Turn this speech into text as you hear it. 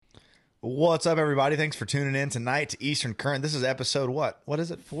What's up, everybody? Thanks for tuning in tonight to Eastern Current. This is episode what? What is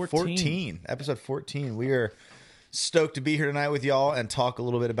it? 14. Episode 14. We are stoked to be here tonight with y'all and talk a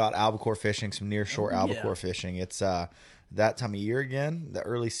little bit about albacore fishing, some nearshore albacore fishing. It's that time of year again, the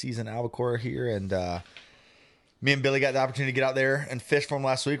early season albacore here, and me and Billy got the opportunity to get out there and fish for them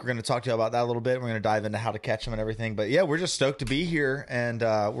last week. We're going to talk to you about that a little bit. We're going to dive into how to catch them and everything. But yeah, we're just stoked to be here, and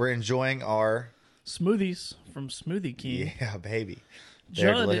we're enjoying our smoothies from Smoothie King. Yeah, baby.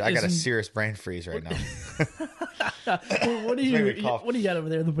 Judd, I got a serious brain freeze right now. What do you got over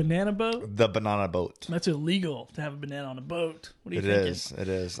there? The banana boat? The banana boat. That's illegal to have a banana on a boat. What are you thinking? It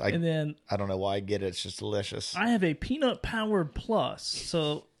is. And then I don't know why I get it. It's just delicious. I have a peanut powered plus.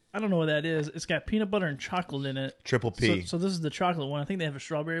 So I don't know what that is. It's got peanut butter and chocolate in it. Triple P. So this is the chocolate one. I think they have a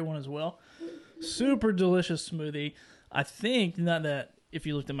strawberry one as well. Super delicious smoothie. I think, not that if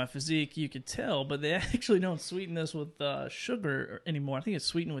you looked at my physique, you could tell, but they actually don't sweeten this with sugar anymore. I think it's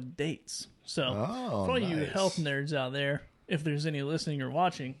sweetened with dates. So for all you health nerds out there, if there's any listening or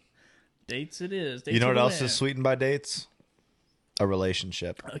watching, dates it is. Dates you know what else is sweetened by dates? A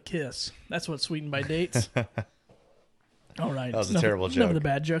relationship. A kiss. That's what's sweetened by dates. All right. That was a terrible joke. None of the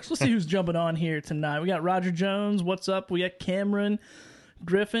bad jokes. Let's see who's jumping on here tonight. We got Roger Jones. What's up? We got Cameron.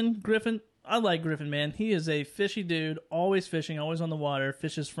 Griffin. I like Griffin, man. He is a fishy dude, always fishing, always on the water.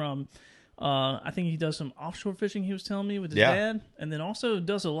 Fishes from, I think he does some offshore fishing, he was telling me, with his dad. And then also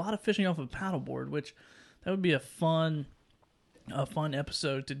does a lot of fishing off a paddleboard, which that would be a fun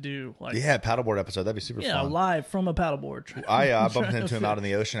episode to do. Like, paddleboard episode. That'd be super fun. Yeah, live from a paddleboard. I bumped into him out in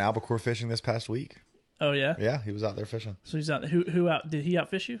the ocean albacore fishing this past week. Oh, yeah? Yeah, he was out there fishing. So he's out. Who out? Did he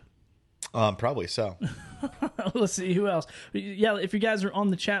outfish you? Probably so. Let's see who else. Yeah, if you guys are on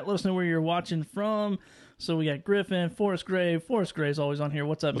the chat, let us know where you're watching from. So we got Griffin, Forrest Gray. Forrest Gray's always on here.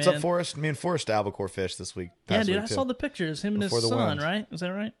 What's up, man? What's up, Forrest? Me and Forrest albacore fish this week. Yeah, dude, I saw the pictures. Him and his son, right? Is that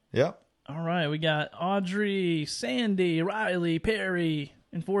right? Yep. All right, we got Audrey, Sandy, Riley, Perry,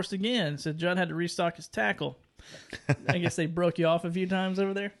 and Forrest again. Said Judd had to restock his tackle. I guess they broke you off a few times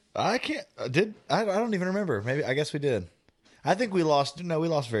over there. I don't even remember. Maybe I guess we did. I think we lost. No, we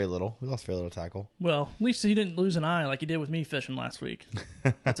lost very little. We lost very little tackle. Well, at least he didn't lose an eye like he did with me fishing last week.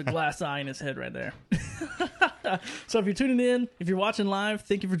 That's a glass eye in his head right there. So if you're tuning in, if you're watching live,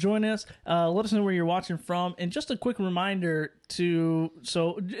 thank you for joining us. Let us know where you're watching from. And just a quick reminder and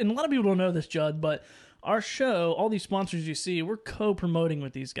a lot of people don't know this, Judd, but our show, all these sponsors you see, we're co-promoting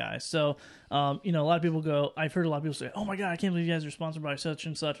with these guys. So, a lot of people I've heard a lot of people say, oh my God, I can't believe you guys are sponsored by such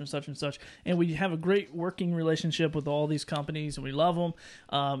and such and such and such. And we have a great working relationship with all these companies, and we love them,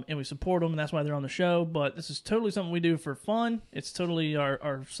 and we support them, and that's why they're on the show. But this is totally something we do for fun. It's totally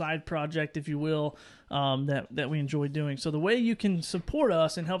our side project, if you will, that we enjoy doing. So the way you can support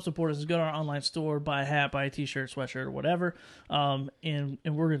us and help support us is go to our online store, buy a hat, buy a t-shirt, sweatshirt, or whatever, and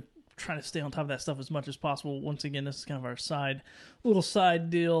we're going to trying to stay on top of that stuff as much as possible. Once again, this is kind of our little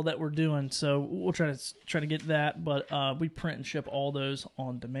side deal that we're doing, so we'll try to get that, but we print and ship all those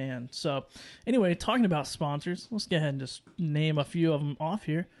on demand. So anyway, talking about sponsors, let's go ahead and just name a few of them off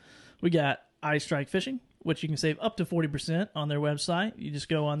here. We got iStrike Fishing, which you can save up to 40% on their website. You just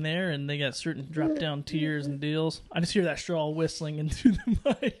go on there and they got certain drop down tiers and deals. I just hear that straw whistling into the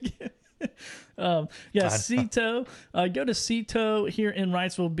mic. Cito. Go to Cito here in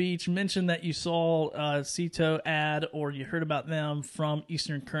Wrightsville Beach. Mention that you saw Cito ad or you heard about them from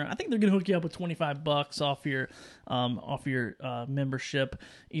Eastern Current. I think they're going to hook you up with $25 off your membership,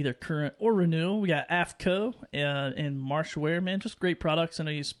 either current or renewal. We got AFCO and Marshwear, man, just great products. I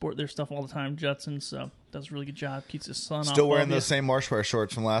know you sport their stuff all the time, Judson. So does a really good job. Keeps the sun off. Still wearing those same Marshwear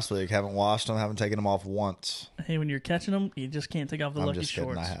shorts from last week. Haven't washed them. Haven't taken them off once. Hey, when you're catching them, you just can't take off the lucky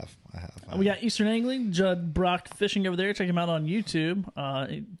shorts. I have. We got Eastern Angling, Judd Brock Fishing over there. Check him out on YouTube.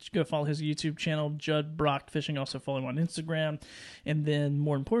 Go follow his YouTube channel, Judd Brock Fishing. Also follow him on Instagram. And then,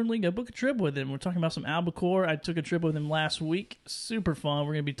 more importantly, go book a trip with him. We're talking about some albacore. I took a trip with him last week. Super fun.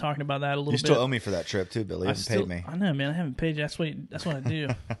 We're going to be talking about that a little bit. You still owe me for that trip, too, Billy. You haven't paid me. I know, man. I haven't paid you. That's what I do.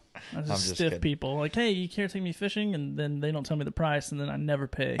 I just stiff kidding. People. Like, hey, you care to take me fishing? And then they don't tell me the price, and then I never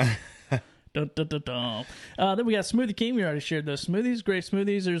pay. Dun, dun, dun, dun. Then we got Smoothie King. We already shared those smoothies. Great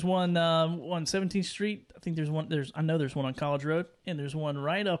smoothies. There's one on 17th Street. I think there's one. I know there's one on College Road, and there's one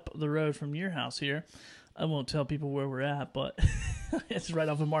right up the road from your house here. I won't tell people where we're at, but it's right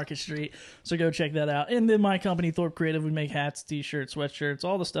off of Market Street. So go check that out. And then my company, Thorpe Creative, we make hats, t-shirts, sweatshirts,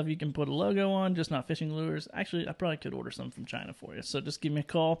 all the stuff you can put a logo on, just not fishing lures. Actually, I probably could order some from China for you. So just give me a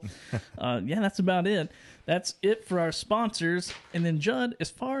call. That's about it. That's it for our sponsors. And then, Judd, as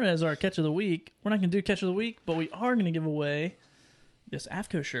far as our catch of the week, we're not going to do catch of the week, but we are going to give away this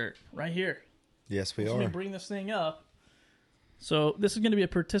AFCO shirt right here. Yes, we are. Let me bring this thing up So this is going to be a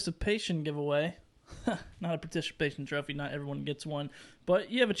participation giveaway. Not a participation trophy. Not everyone gets one.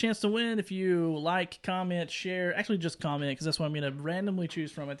 But you have a chance to win if you like, comment, share. Actually, just comment, because that's what I'm going to randomly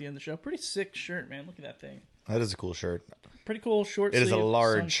choose from at the end of the show. Pretty sick shirt, man. Look at that thing. That is a cool shirt. Pretty cool short sleeve. It is a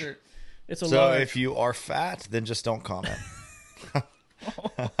large shirt. It's a so large. If you are fat, then just don't comment.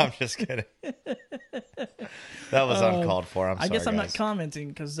 I'm just kidding. That was uncalled for. I'm sorry, I guess I'm guys. not commenting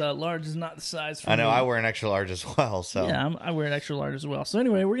because large is not the size for me. I know. I wear an extra large as well. So yeah, I wear an extra large as well. So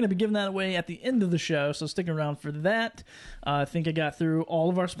anyway, we're going to be giving that away at the end of the show. So stick around for that. I think I got through all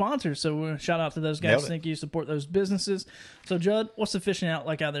of our sponsors. So shout out to those guys. Thank you. Support those businesses. So Judd, what's the fishing out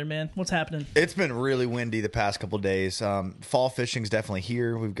like out there, man? What's happening? It's been really windy the past couple of days. Fall fishing's definitely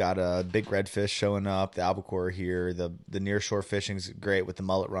here. We've got a big redfish showing up. The albacore here. The nearshore fishing's great with the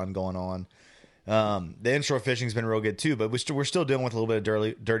mullet run going on. The inshore fishing's been real good too, but we're still dealing with a little bit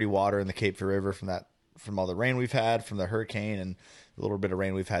of dirty water in the Cape Fear River from all the rain we've had from the hurricane and a little bit of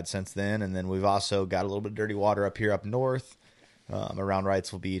rain we've had since then. And then we've also got a little bit of dirty water up here up north, around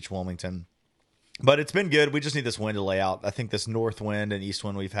Wrightsville Beach, Wilmington. But it's been good. We just need this wind to lay out. I think this north wind and east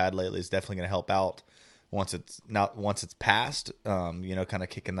wind we've had lately is definitely going to help out once it's passed. Kind of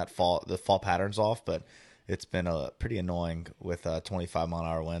kicking the fall patterns off, but. It's been pretty annoying with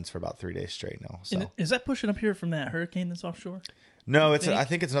 25-mile-an-hour winds for about 3 days straight now. So. And is that pushing up here from that hurricane that's offshore? No, I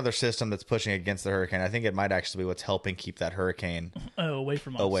think it's another system that's pushing against the hurricane. I think it might actually be what's helping keep that hurricane away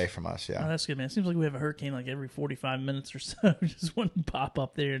from us. Away from us, yeah. Oh, that's good, man. It seems like we have a hurricane like every 45 minutes or so. Just one pop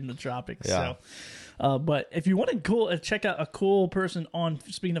up there in the tropics. Yeah. So, but if you want to check out a cool person on,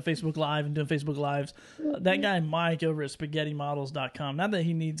 speaking of Facebook Live and doing Facebook Lives, that guy Mike over at SpaghettiModels.com. Not that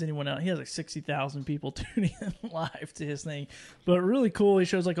he needs anyone else. He has like 60,000 people tuning in live to his thing, but really cool. He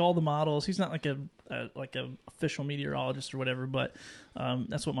shows like all the models. He's not like a official meteorologist or whatever, but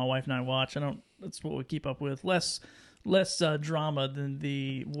that's what my wife and I watch. That's what we keep up with. Less drama than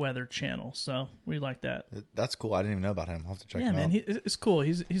the Weather Channel, so we like that. That's cool. I didn't even know about him. I'll have to check him man, out. It's cool.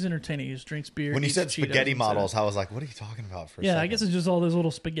 He's entertaining. He just drinks beer. When you said spaghetti models, I was like, "What are you talking about?" For a yeah, second. I guess it's just all those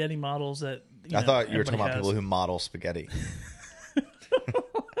little spaghetti models that I thought you were talking about people who model spaghetti.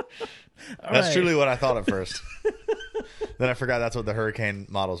 That's truly what I thought at first. Then I forgot that's what the hurricane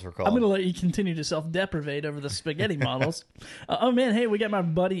models were called. I'm going to let you continue to self-deprecate over the spaghetti models. Oh, man. Hey, we got my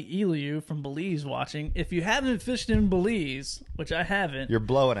buddy Eliu from Belize watching. If you haven't fished in Belize, which I haven't. You're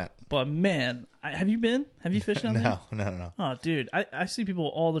blowing it. But, man, have you been? Have you fished down there? No. Oh, dude. I see people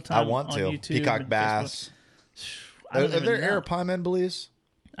all the time I want on to. YouTube. Peacock bass. Are there Arapaima in Belize?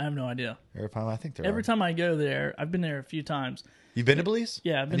 I have no idea. Arapaima? I think there Every time I go there, I've been there a few times. You've been to Belize?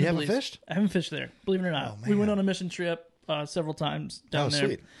 Yeah, I've been to Belize. Haven't fished? I haven't fished there, believe it or not. Oh, we went on a mission trip several times down there.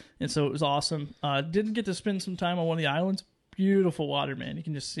 Sweet. And so it was awesome. Didn't get to spend some time on one of the islands. Beautiful water, man. You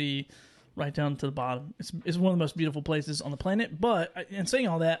can just see right down to the bottom. It's one of the most beautiful places on the planet. But, and saying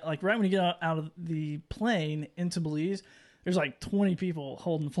all that, like right when you get out of the plane into Belize, there's like 20 people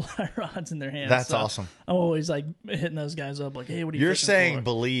holding fly rods in their hands. That's so awesome. I'm always like hitting those guys up like, hey, what are you You're fishing saying for?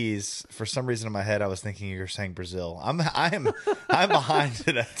 Belize. For some reason in my head, I was thinking you were saying Brazil. I'm behind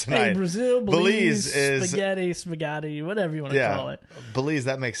tonight. Hey, Brazil, Belize is spaghetti, whatever you want to call it. Belize,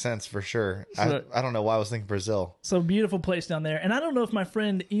 that makes sense for sure. So, I don't know why I was thinking Brazil. So beautiful place down there. And I don't know if my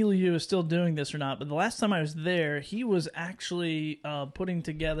friend Eliu is still doing this or not, but the last time I was there, he was actually putting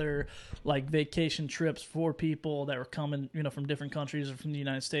together like vacation trips for people that were coming, from different countries or from the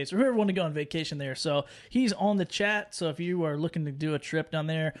United States or whoever wanted to go on vacation there. So he's on the chat. So if you are looking to do a trip down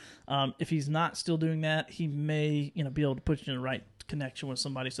there, if he's not still doing that, he may, be able to put you in the right connection with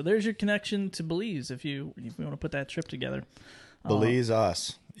somebody. So there's your connection to Belize if you want to put that trip together. Belize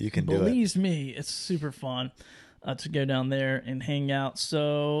us. You can do it. Belize me. It's super fun to go down there and hang out.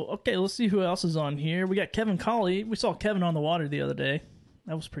 So, okay, let's see who else is on here. We got Kevin Colley. We saw Kevin on the water the other day.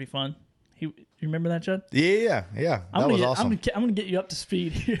 That was pretty fun. You remember that, Judd? Yeah. That was awesome. I'm gonna get you up to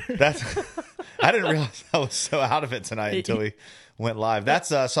speed here. I didn't realize I was so out of it tonight until we went live. That's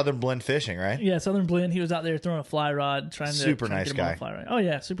Southern Blend Fishing, right? Yeah, Southern Blend. He was out there throwing a fly rod, trying to nice get him guy. on a fly rod. Oh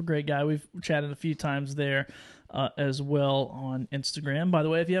yeah, super great guy. We've chatted a few times there as well on Instagram. By the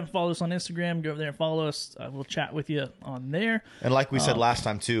way, if you haven't followed us on Instagram, go over there and follow us. We'll chat with you on there. And like we said last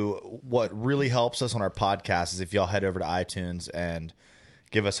time too, what really helps us on our podcast is if y'all head over to iTunes and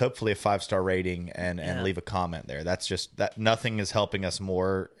give us hopefully a 5-star rating and leave a comment there. That's just that. Nothing is helping us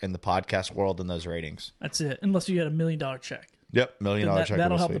more in the podcast world than those ratings. That's it. Unless you get $1 million check. Yep, $1 million check.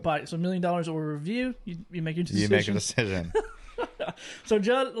 That'll help the podcast. So $1 million or a review, you make your decision. You make a decision. So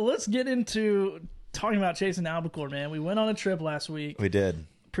Judd, let's get into talking about chasing albacore, man. We went on a trip last week. We did.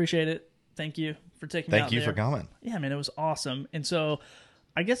 Appreciate it. Thank you for taking me out Thank you there. for coming. Yeah, man, it was awesome. And so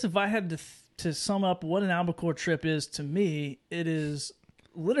I guess if I had to to sum up what an albacore trip is to me, it is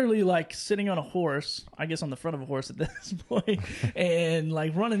literally like sitting on a horse, I guess on the front of a horse at this point, and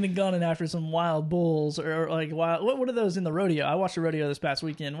like running and gunning after some wild bulls or like wild. What are those in the rodeo? I watched a rodeo this past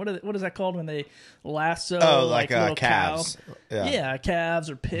weekend. What is that called when they lasso like little calves? cows? Yeah, Calves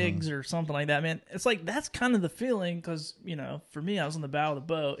or pigs or something like that. Man, it's like that's kind of the feeling because for me, I was on the bow of the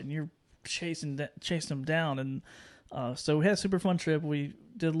boat and you're chasing them down, and so we had a super fun trip. We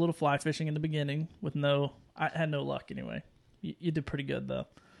did a little fly fishing in the beginning I had no luck anyway. You did pretty good though.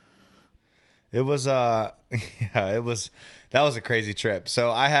 It was that was a crazy trip. So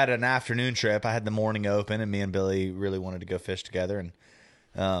I had an afternoon trip. I had the morning open, and me and Billy really wanted to go fish together,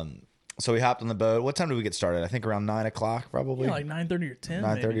 and so we hopped on the boat. What time did we get started? I think around 9 o'clock, probably. Yeah, like 9:30 or 10.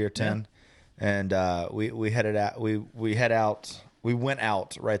 9:30 or 10, yeah. And we headed out. We head out. We went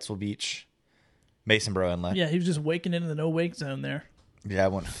out Wrightsville Beach, Masonboro Inlet. Yeah, he was just waking into the no wake zone there. Yeah, I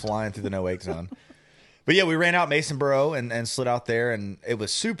went flying through the no wake zone. But yeah, we ran out Masonboro and slid out there, and it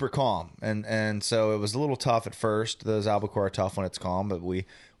was super calm. And so it was a little tough at first. Those albacore are tough when it's calm, but we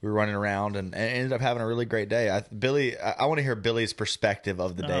were running around and ended up having a really great day. I want to hear Billy's perspective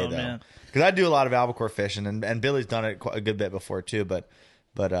of the day, though. Because I do a lot of albacore fishing, and Billy's done it quite a good bit before, too. But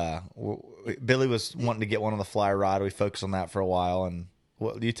Billy was wanting to get one on the fly rod. We focused on that for a while. And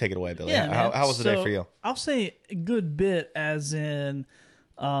you take it away, Billy. Yeah, how was the day for you? I'll say a good bit as in...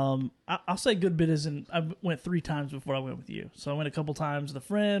 I'll say good bit as in I went 3 times before I went with you. So I went a couple times with a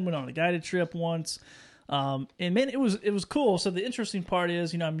friend, went on a guided trip once. And man, it was cool. So the interesting part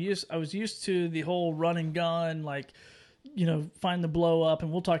is, I was used to the whole run and gun, like, find the blow up,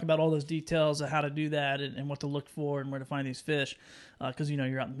 and we'll talk about all those details of how to do that and what to look for and where to find these fish. Cause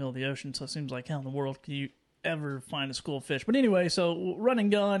you're out in the middle of the ocean. So it seems like how in the world can you ever find a school of fish? But anyway, so run and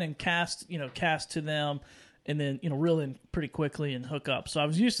gun and cast to them. And then, reel in pretty quickly and hook up. So I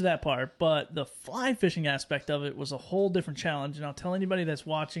was used to that part, but the fly fishing aspect of it was a whole different challenge. And I'll tell anybody that's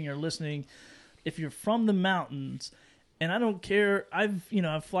watching or listening, if you're from the mountains, and I don't care, I've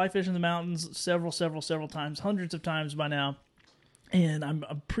fly fished in the mountains several times, hundreds of times by now. And I'm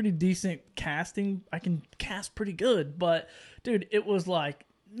a pretty decent casting. I can cast pretty good, but dude, it was like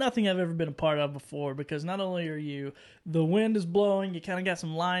nothing I've ever been a part of before, because not only are the wind is blowing, you kind of got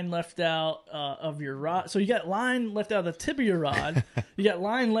some line left out of your rod. So you got line left out of the tip of your rod. You got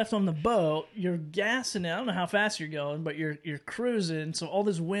line left on the boat. You're gassing it. I don't know how fast you're going, but you're cruising. So all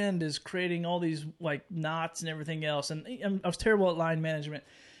this wind is creating all these like knots and everything else. And I was terrible at line management.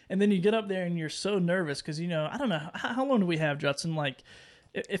 And then you get up there and you're so nervous because, I don't know, how long do we have, Judson? Like,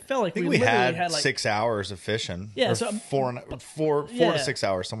 it felt like we had like 6 hours of fishing. Yeah, so four to 6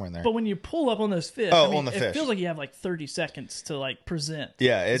 hours, somewhere in there. But when you pull up on those fish, on the fish, it feels like you have like 30 seconds to like present.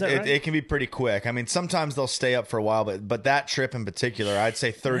 Yeah, right? it can be pretty quick. I mean, sometimes they'll stay up for a while, but that trip in particular, I'd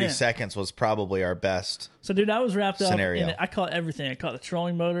say 30 seconds was probably our best. So, dude, I was wrapped scenario. up in it. I caught everything. I caught the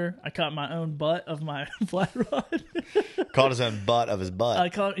trolling motor. I caught my own butt of my flat rod. Caught his own butt of his butt. I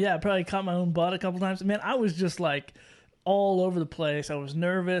probably caught my own butt a couple times. Man, I was just like all over the place. I was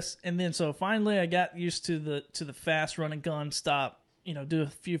nervous, and then so finally I got used to the fast run and gun, stop, do a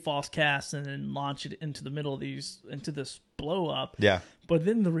few false casts and then launch it into the middle of into this blow up. Yeah. But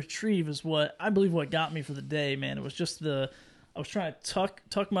then the retrieve is what got me for the day, man. It was just I was trying to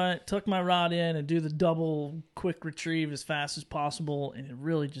tuck my rod in and do the double quick retrieve as fast as possible, and it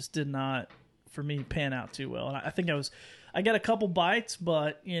really just did not, for me, pan out too well. And I think I got a couple bites,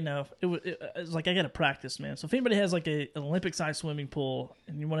 but it was like I got to practice, man. So if anybody has like an Olympic-sized swimming pool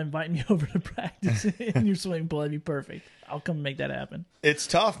and you want to invite me over to practice in your swimming pool, that'd be perfect. I'll come and make that happen. It's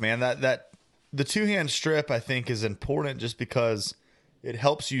tough, man. That the two-hand strip, I think, is important just because it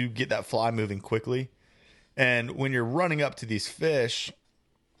helps you get that fly moving quickly. And when you're running up to these fish,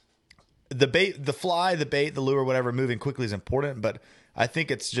 the bait, the fly, the bait, the lure, whatever, moving quickly is important, but I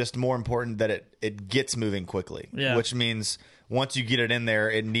think it's just more important that it gets moving quickly, which means once you get it in there,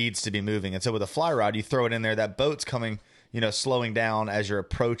 it needs to be moving. And so with a fly rod, you throw it in there, that boat's coming, slowing down as you're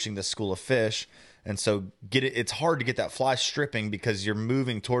approaching the school of fish. And so it's hard to get that fly stripping because you're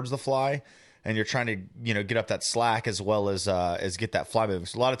moving towards the fly and you're trying to, get up that slack as well as get that fly moving.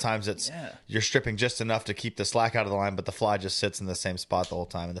 So a lot of times you're stripping just enough to keep the slack out of the line, but the fly just sits in the same spot the whole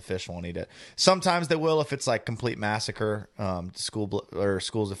time and the fish won't eat it. Sometimes they will if it's like complete massacre,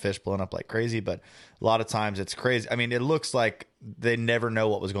 schools of fish blowing up like crazy, but a lot of times it's crazy. I mean, it looks like they never know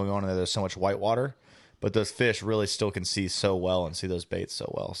what was going on in there. There's so much white water. But those fish really still can see so well and see those baits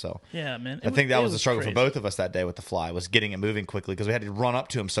so well. So yeah, man. I think that was the struggle for both of us that day with the fly, was getting it moving quickly because we had to run up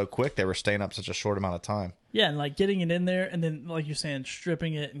to them so quick. They were staying up such a short amount of time. Yeah, and like getting it in there, and then like you're saying,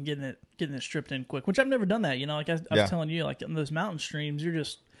 stripping it and getting it stripped in quick. Which I've never done that. Like I was telling you, like in those mountain streams,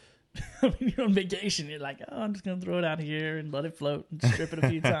 I mean, you're on vacation. You're like, oh, I'm just gonna throw it out here and let it float and strip it a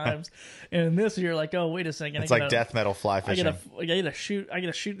few times. And this, you're like, oh, wait a second. It's like death metal fly fishing. I gotta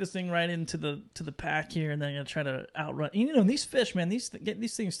shoot this thing right into the pack here, and then I'm gonna try to outrun. You know, these fish, man, these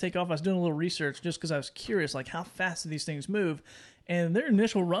things take off. I was doing a little research just because I was curious, like how fast do these things move. And their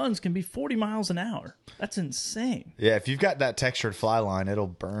initial runs can be 40 miles an hour. That's insane. Yeah, if you've got that textured fly line, it'll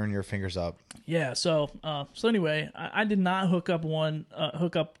burn your fingers up. Yeah. So anyway, I did not hook up to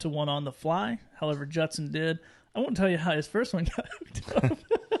one on the fly. However, Judson did. I won't tell you how his first one got hooked up.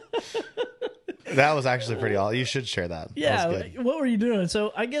 That was actually pretty awesome. You should share that. Yeah. That what were you doing?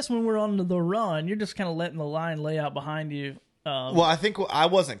 So I guess when we're on the run, you're just kind of letting the line lay out behind you. Well, I think I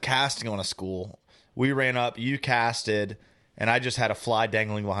wasn't casting on a school. We ran up. You casted. And I just had a fly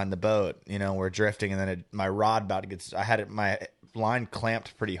dangling behind the boat. You know, we're drifting, and then my rod about to get. I had my line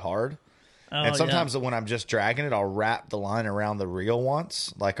clamped pretty hard, and sometimes when I'm just dragging it, I'll wrap the line around the reel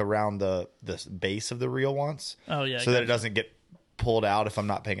once, like around the base of the reel once. Oh yeah, so that it doesn't get pulled out if I'm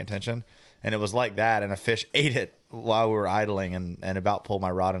not paying attention. And it was like that, and a fish ate it while we were idling, and about pulled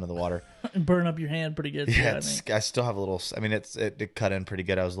my rod into the water. Burn up your hand pretty good. Yeah, I still have a little. I mean, it cut in pretty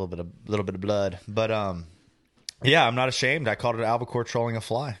good. I was a little bit of blood, but yeah, I'm not ashamed. I called it albacore trolling a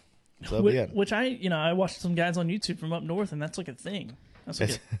fly. So be it. Which I watched some guys on YouTube from up north, and that's like a thing.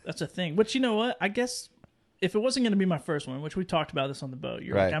 That's a thing. Which, you know what? I guess if it wasn't going to be my first one, which we talked about this on the boat,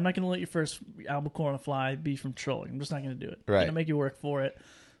 you're like, I'm not going to let your first albacore on a fly be from trolling. I'm just not going to do it. Right. I'm going to make you work for it.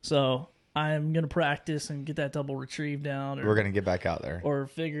 So I'm going to practice and get that double retrieve down. We're going to get back out there. Or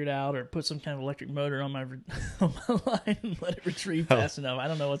figure it out, or put some kind of electric motor on my line and let it retrieve fast enough. I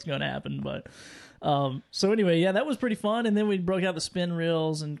don't know what's going to happen, but... so anyway, yeah, that was pretty fun. And then we broke out the spin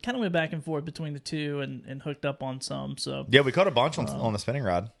reels and kind of went back and forth between the two and hooked up on some. So yeah, we caught a bunch on the spinning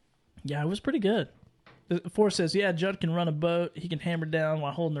rod. Yeah, it was pretty good. Forrest says, yeah, Judd can run a boat. He can hammer down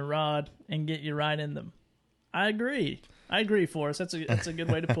while holding the rod and get you right in them. I agree, Forrest. That's a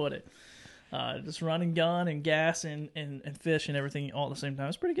good way to put it. Just running gun and gas and fish and everything all at the same time.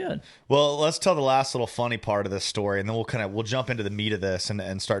 It's pretty good. Well, let's tell the last little funny part of this story, and then we'll jump into the meat of this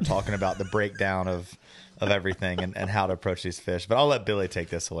and start talking about the breakdown of everything and how to approach these fish. But I'll let Billy take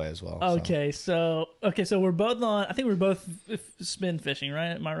this away as well. Okay, so we're both on. I think we're both spin fishing, right?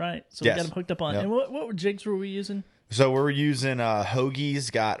 Am I right? So yes. We got them hooked up on. Yep. And what jigs were we using? So we're using Hoagie's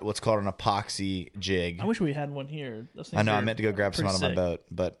got what's called an epoxy jig. I wish we had one here. I know. I meant to go grab some out of my boat,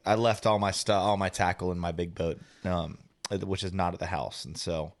 but I left all my tackle in my big boat, which is not at the house, and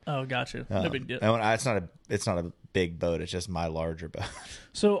so. Oh, gotcha. No big deal. It's not a big boat. It's just my larger boat.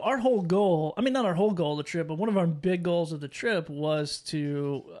 So our whole goal, I mean, not our whole goal of the trip, but one of our big goals of the trip was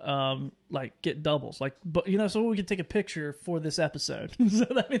to get doubles, so we could take a picture for this episode. So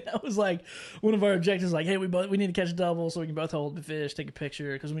I mean, that was like one of our objectives. Like, hey, we need to catch a double so we can both hold the fish, take a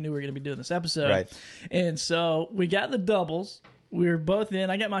picture because we knew we were going to be doing this episode. Right. And so we got the doubles. We were both in.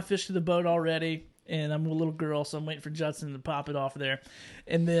 I got my fish to the boat already, and I'm a little girl, so I'm waiting for Judson to pop it off there,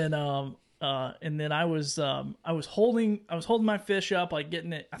 and then I was holding my fish up, like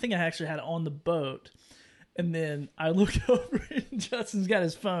getting it. I think I actually had it on the boat, and then I look over and Justin's got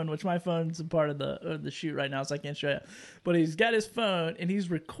his phone, which my phone's a part of the shoot right now, so I can't show you. But he's got his phone and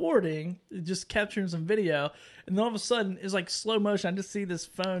he's recording, just capturing some video, and then all of a sudden it's like slow motion. I just see this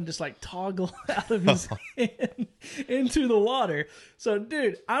phone just like toggle out of his hand into the water. So,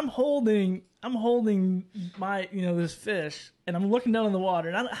 dude, I'm holding my this fish, and I'm looking down in the water.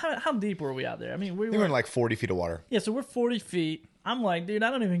 And how deep were we out there? I mean, we were in like 40 feet of water. Yeah, so we're 40 feet. I'm like, dude,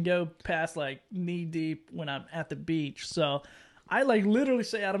 I don't even go past like knee deep when I'm at the beach. So I like literally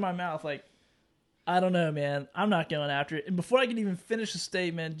say out of my mouth, like, I don't know, man. I'm not going after it. And before I could even finish the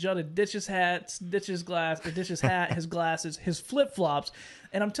statement, Judd ditches hats, ditches hat, his glasses, his flip flops.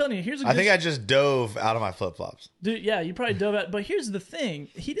 And I'm telling you, here's a good I think I just dove out of my flip flops. Dude, yeah, you probably dove out. But here's the thing.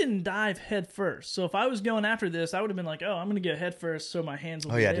 He didn't dive head first. So if I was going after this, I would have been like, oh, I'm going to go head first so my hands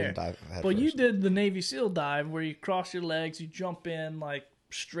will be there. I didn't dive head first. But you did the Navy SEAL dive where you cross your legs, you jump in like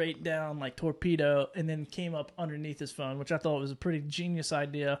straight down like torpedo, and then came up underneath his phone, which I thought was a pretty genius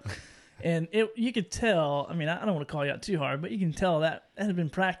idea. And you could tell, I mean, I don't want to call you out too hard, but you can tell that had been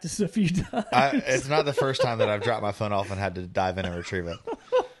practiced a few times. It's not the first time that I've dropped my phone off and had to dive in and retrieve it.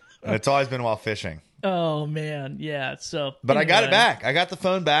 And it's always been while fishing. Oh, man. Yeah. So, but anyway. I got it back. I got the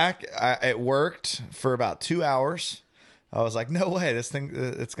phone back. It worked for about 2 hours. I was like, no way, this thing,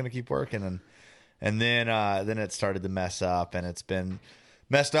 it's going to keep working. And then it started to mess up, and it's been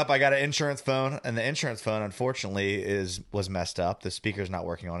messed up. I got an insurance phone, and the insurance phone, unfortunately, was messed up. The speaker's not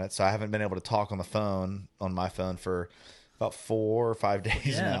working on it, so I haven't been able to talk on my phone for about 4 or 5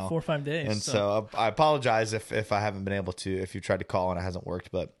 days now. Yeah, 4 or 5 days. And so I apologize if I haven't been able to, if you tried to call and it hasn't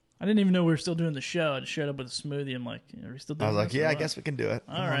worked, but I didn't even know we were still doing the show. I just showed up with a smoothie. I'm like, are we still doing I was like, this or yeah, I what? guess we can do it.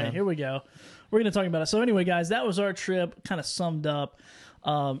 All right, here we go. We're going to talk about it. So anyway, guys, that was our trip, kind of summed up.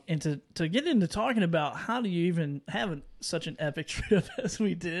 And to get into talking about how do you even have such an epic trip as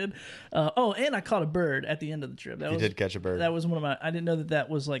we did. And I caught a bird at the end of the trip. You did catch a bird. That was one of my. I didn't know that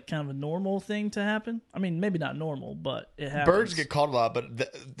was like kind of a normal thing to happen. I mean, maybe not normal, but it happens. Birds get caught a lot,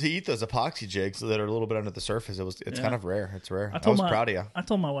 but to eat those epoxy jigs that are a little bit under the surface, it's kind of rare. It's rare. I was proud of you. I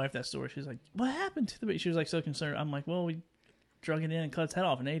told my wife that story. She's like, "What happened to the bait?" She was like so concerned. I'm like, "Well, we drug it in and cut its head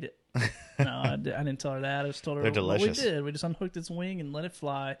off and ate it." No, I didn't tell her that. I just told her They're delicious. what we did. We just unhooked its wing and let it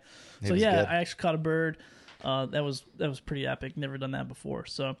fly. So good. I actually caught a bird. That was pretty epic. Never done that before.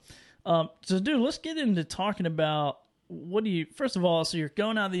 So dude, let's get into talking about first of all, so you're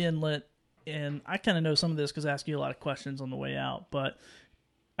going out the inlet, and I kind of know some of this because I ask you a lot of questions on the way out, but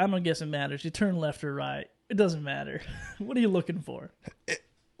I'm going to guess it matters. You turn left or right. It doesn't matter. What are you looking for?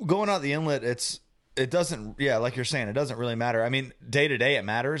 Going out the inlet, it doesn't, like you're saying, it doesn't really matter. I mean, day to day it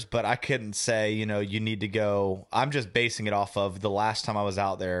matters, but I couldn't say, you need to go. I'm just basing it off of the last time I was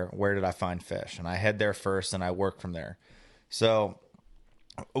out there, where did I find fish? And I head there first and I work from there. So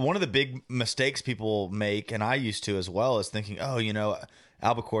one of the big mistakes people make, and I used to as well, is thinking,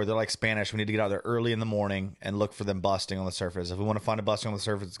 albacore, they're like Spanish. We need to get out there early in the morning and look for them busting on the surface. If we want to find a busting on the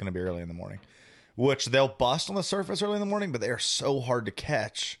surface, it's going to be early in the morning, which they'll bust on the surface early in the morning, but they are so hard to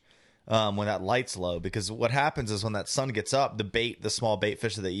catch when that light's low, because what happens is when that sun gets up, the small bait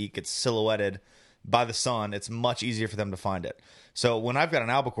fish that they eat gets silhouetted by the sun. It's much easier for them to find it. So when I've got an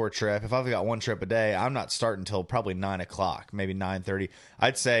albacore trip, if I've got one trip a day, I'm not starting until probably 9 o'clock, maybe 9:30.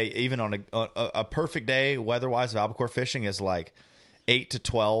 I'd say even on a perfect day, weather-wise, of albacore fishing is like 8 to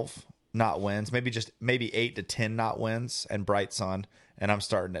 12 knot winds, maybe 8 to 10 knot winds and bright sun, and I'm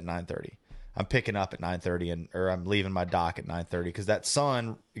starting at 9:30. I'm picking up at 9:30 or I'm leaving my dock at 9:30 because that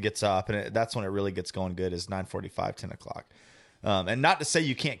sun gets up, and that's when it really gets going good, is 9:45, 10 o'clock. And not to say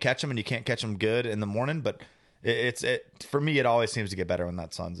you can't catch them and you can't catch them good in the morning, but for me, it always seems to get better when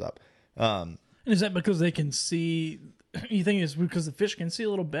that sun's up. And is that because they can see? You think it's because the fish can see a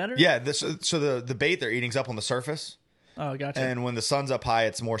little better? Yeah. So the bait they're eating's up on the surface. Oh, gotcha. And when the sun's up high,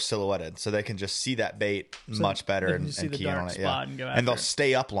 it's more silhouetted, so they can just see that bait much better and key in on it. Yeah, and they'll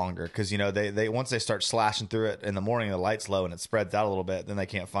stay up longer because they once they start slashing through it in the morning, the light's low and it spreads out a little bit, then they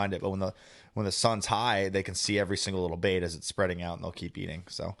can't find it. But when the sun's high, they can see every single little bait as it's spreading out, and they'll keep eating.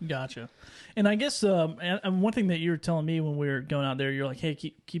 So gotcha. And I guess and one thing that you were telling me when we were going out there, you're like, hey,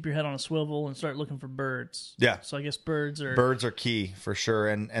 keep your head on a swivel and start looking for birds. Yeah. So I guess birds are key for sure,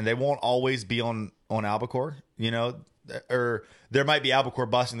 and they won't always be on albacore. Or there might be albacore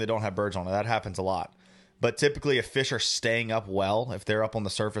busting that don't have birds on it. That happens a lot. But typically, if fish are staying up well, if they're up on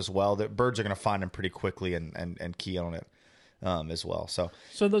the surface well, the birds are going to find them pretty quickly and key on it as well. So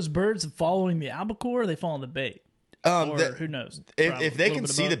those birds following the albacore, or they follow the bait? Or who knows? If they can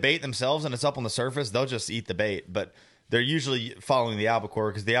see the bait themselves and it's up on the surface, they'll just eat the bait. But they're usually following the albacore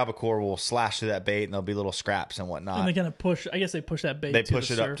because the albacore will slash through that bait and there'll be little scraps and whatnot. And they kind of push. I guess they push that bait. They push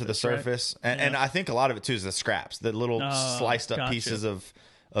it up to the surface, right? And I think a lot of it too is the scraps, the little sliced up pieces of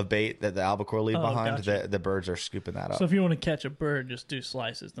bait that the albacore leave behind. Gotcha. The birds are scooping that up. So if you want to catch a bird, just do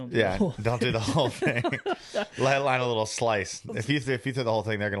slices. Don't do the whole don't do the whole thing. Let line a little slice. If you throw the whole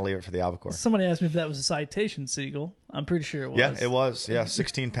thing, they're going to leave it for the albacore. Somebody asked me if that was a citation seagull. I'm pretty sure it was. Yeah, it was. Yeah,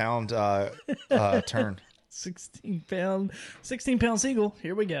 16-pound turn. 16-pound seagull.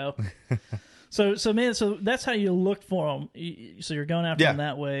 Here we go. So that's how you look for them. So you're going after them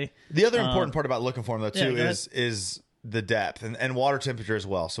that way. The other important part about looking for them, though, too, is the depth and water temperature as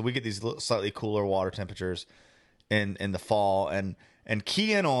well. So we get these slightly cooler water temperatures in the fall, and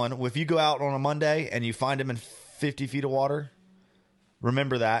key in on, if you go out on a Monday and you find them in 50 feet of water,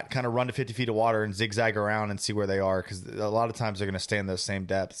 remember that. Kind of run to 50 feet of water and zigzag around and see where they are, because a lot of times they're going to stay in those same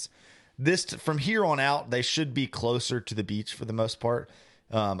depths. From here on out, they should be closer to the beach for the most part.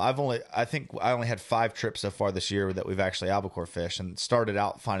 I think I only had 5 trips so far this year that we've actually albacore fished, and started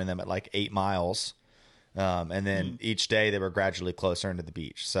out finding them at like 8 miles. And then each day they were gradually closer into the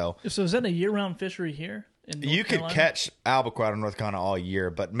beach. So is that a year-round fishery here in North Carolina? Could catch albacore out of North Carolina all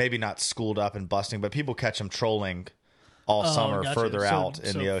year, but maybe not schooled up and busting. But people catch them trolling all summer further out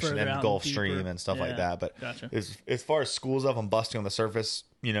in the ocean and Gulf Stream and stuff like that. But as far as schools of them busting on the surface,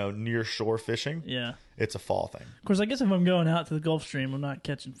 near shore fishing, it's a fall thing. Of course, I guess if I'm going out to the Gulf Stream, I'm not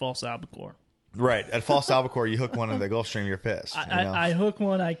catching false albacore. Right. At false albacore, you hook one in the Gulf Stream, you're pissed. I hook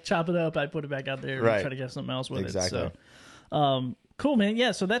one, I chop it up, I put it back out there, and try to get something else with it. So, Cool, man.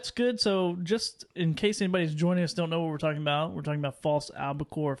 Yeah, so that's good. So just in case anybody's joining us, don't know what we're talking about false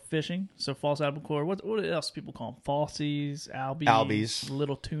albacore fishing. So false albacore, what else do people call them? Falsies, albies,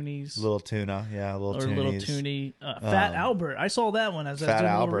 little tunies. Little tuna, yeah, little tunies. Little toonie. Fat Albert. I saw that one as I was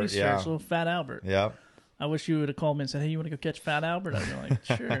doing a little research. Yeah. Little Fat Albert. Yeah. I wish you would have called me and said, hey, you want to go catch Fat Albert? I'd be like,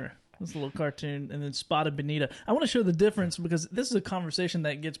 sure. This little cartoon, and then Spotted Bonita. I want to show the difference because this is a conversation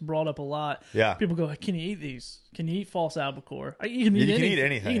that gets brought up a lot. Yeah, people go, "Can you eat these? Can you eat false albacore? You can eat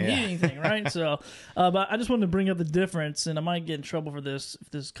anything. You can eat anything, right?" So, but I just wanted to bring up the difference, and I might get in trouble for this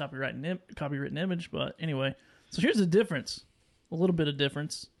if this is copywritten image. But anyway, so here's the difference. A little bit of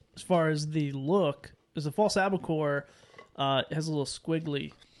difference as far as the look. Is the false albacore has a little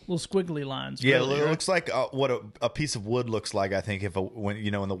squiggly lines. Yeah, really, it looks like what a piece of wood looks like. I think when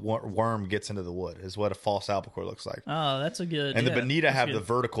the worm gets into the wood is what a false albacore looks like. Oh, that's a good. And the bonita have the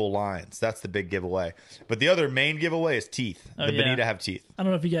vertical lines. That's the big giveaway. But the other main giveaway is teeth. The bonita have teeth. I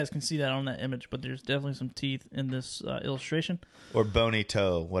don't know if you guys can see that on that image, but there's definitely some teeth in this illustration. Or bony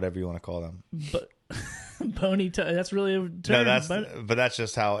toe, whatever you want to call them. But bony toe. That's really a term. No, but that's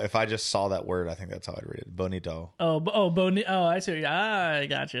just how. If I just saw that word, I think that's how I'd read it. Bonito. Bony. Oh, I see. I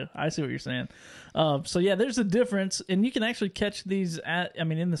got you. I see what you're saying. So yeah, there's a difference, and you can actually catch these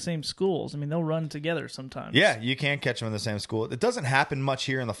in the same schools. I mean, they'll run together sometimes. Yeah, you can catch them in the same school. It doesn't happen much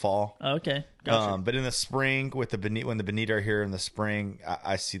here in the fall. Okay. Gotcha. But in the spring, when the bonita are here in the spring,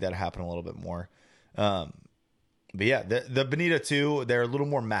 I see that happen a little bit more. But yeah, the bonita too, they're a little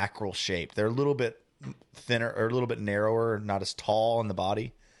more mackerel shaped. They're a little bit thinner or a little bit narrower, not as tall in the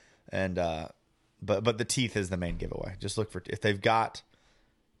body. And but the teeth is the main giveaway. Just look for if they've got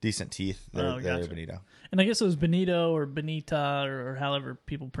decent teeth, they're bonito. And I guess it was bonito or bonita or however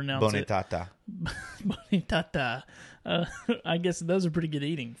people pronounce Bonitata. Bonitata. I guess those are pretty good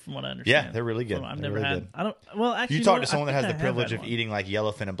eating, from what I understand. Yeah, they're really good. I've never had. I don't. Well, actually, you talk to someone that has the privilege of eating like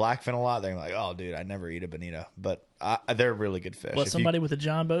yellowfin and blackfin a lot. They're like, "Oh, dude, I never eat a bonita," but they're really good fish. What, somebody with a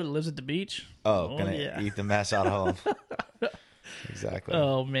John boat that lives at the beach? Gonna eat the mess out of them. Exactly.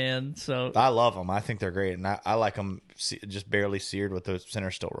 Oh man, so I love them. I think they're great, and I like them just barely seared with the center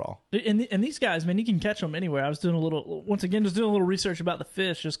still raw. And these guys, man, you can catch them anywhere. I was doing a little research about the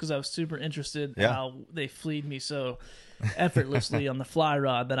fish just because I was super interested how they fleed me so effortlessly on the fly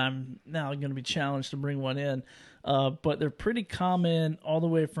rod that I'm now going to be challenged to bring one in. But they're pretty common all the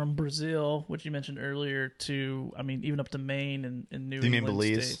way from Brazil, which you mentioned earlier, to even up to Maine and New England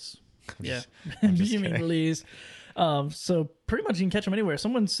Belize? States. Yeah, you mean Belize? So pretty much you can catch them anywhere.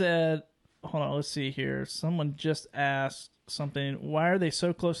 Someone said, hold on, let's see here. Someone just asked something. Why are they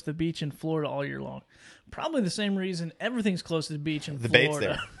so close to the beach in Florida all year long? Probably the same reason everything's close to the beach in Florida. The bait's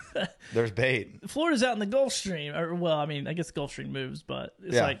there. There's bait. Florida's out in the Gulf Stream. I guess the Gulf Stream moves, but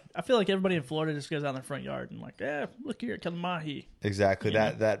it's like, I feel like everybody in Florida just goes out in their front yard and like, look here, Kalamahi. Exactly.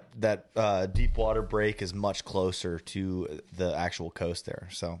 That deep water break is much closer to the actual coast there.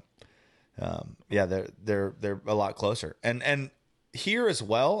 So, they're a lot closer. And here as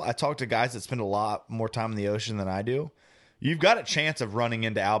well, I talk to guys that spend a lot more time in the ocean than I do. You've got a chance of running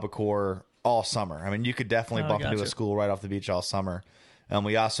into albacore all summer. I mean, you could definitely bump into a school right off the beach all summer.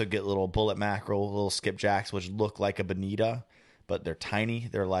 We also get little bullet mackerel, little skipjacks, which look like a bonita, but they're tiny.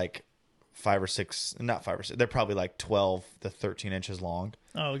 They're like 5 or 6, not 5 or 6. They're probably like 12 to 13 inches long.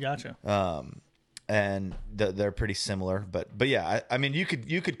 Oh, gotcha. And they're pretty similar, but yeah, I mean, you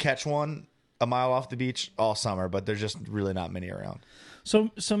could catch one a mile off the beach all summer, but there's just really not many around. So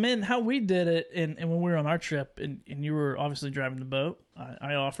man, how we did it, and when we were on our trip, and you were obviously driving the boat,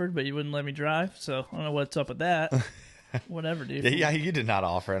 I offered, but you wouldn't let me drive, so I don't know what's up with that. Whatever, dude. Yeah, you did not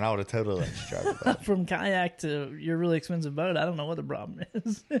offer, and I would have totally let you drive the boat. From kayak to your really expensive boat, I don't know what the problem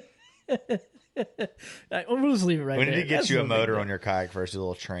is. We'll just leave it right there. We need to get you a motor on your kayak first, a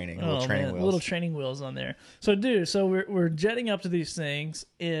little training, wheels. Little training wheels on there. So, dude, we're jetting up to these things,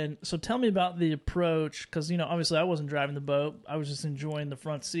 and so tell me about the approach, because obviously I wasn't driving the boat, I was just enjoying the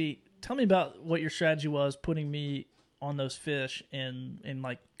front seat. Tell me about what your strategy was putting me on those fish, and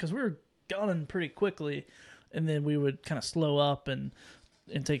like, because we were gunning pretty quickly, and then we would kind of slow up and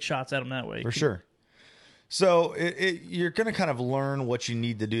take shots at them that way. For sure. So you're going to kind of learn what you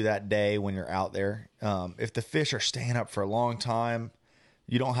need to do that day when you're out there. If the fish are staying up for a long time,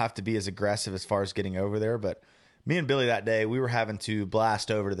 you don't have to be as aggressive as far as getting over there. But me and Billy that day, we were having to blast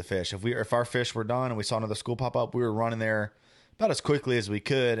over to the fish. If our fish were done and we saw another school pop up, we were running there about as quickly as we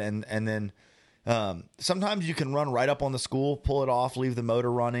could. And then sometimes you can run right up on the school, pull it off, leave the motor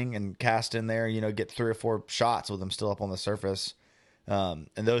running, and cast in there. Get 3 or 4 shots with them still up on the surface. And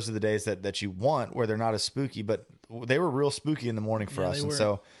those are the days that you want where they're not as spooky, but they were real spooky in the morning for us. And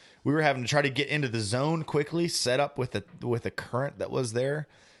so we were having to try to get into the zone quickly, set up with the current that was there,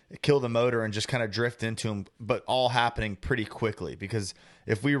 kill the motor, and just kind of drift into them, but all happening pretty quickly. Because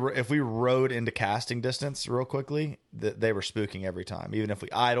if we rode into casting distance real quickly, they were spooking every time. Even if we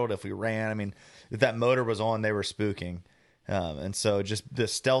idled, if we ran, I mean, if that motor was on, they were spooking. And so just the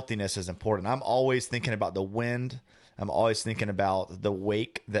stealthiness is important. I'm always thinking about the wind. I'm always thinking about the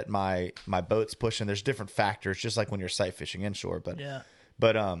wake that my boat's pushing. There's different factors, just like when you're sight fishing inshore.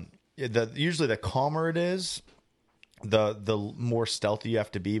 But usually the calmer it is, the more stealthy you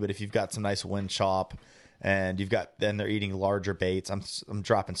have to be. But if you've got some nice wind chop, and then they're eating larger baits. I'm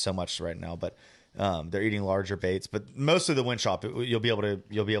dropping so much right now, but they're eating larger baits. But mostly the wind chop, you'll be able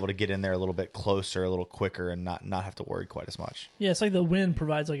to get in there a little bit closer, a little quicker, and not have to worry quite as much. Yeah, it's like the wind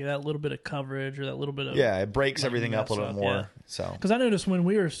provides like that little bit of coverage or that little bit of it breaks everything up a little bit more. Yeah. So because I noticed when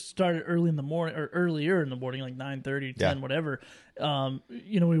we were started early in the morning or earlier in the morning, like 9:30, 10, whatever.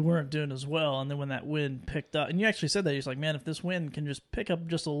 We weren't doing as well, and then when that wind picked up, and you actually said that, you're like, man, if this wind can just pick up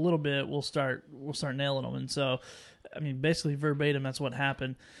just a little bit, we'll start nailing them. And so, I mean, basically verbatim, that's what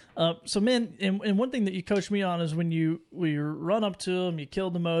happened. So, man, and one thing that you coached me on is when you run up to them, you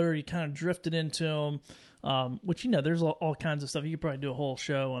killed the motor, you kind of drifted into them, which, there's all kinds of stuff. You could probably do a whole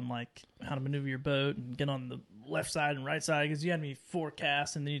show on, like, how to maneuver your boat and get on the left side and right side, because you had me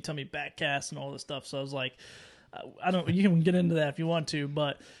forecast, and then you tell me backcast and all this stuff. So I was like, you can get into that if you want to,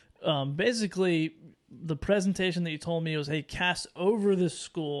 but basically the presentation that you told me was, hey, cast over the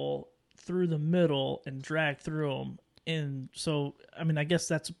school through the middle and drag through them. And so, I mean, I guess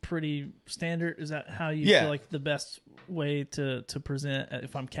that's pretty standard. Is that how you feel like the best way to present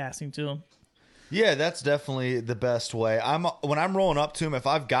if I'm casting to them? Yeah, that's definitely the best way. When I'm rolling up to them, if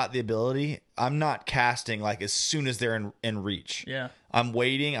I've got the ability, I'm not casting like as soon as they're in reach. Yeah. I'm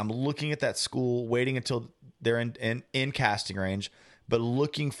waiting. I'm looking at that school, waiting until they're in casting range, but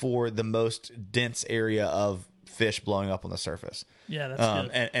looking for the most dense area of fish blowing up on the surface. Yeah,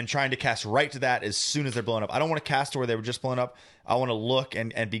 that's good. And trying to cast right to that as soon as they're blowing up. I don't want to cast to where they were just blowing up. I want to look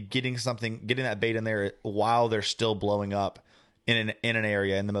and be getting that bait in there while they're still blowing up in an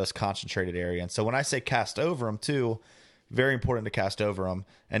area, in the most concentrated area. And so when I say cast over them too, very important to cast over them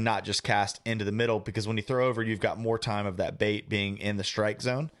and not just cast into the middle, because when you throw over, you've got more time of that bait being in the strike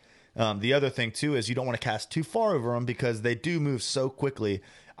zone. The other thing too is you don't want to cast too far over them, because they do move so quickly.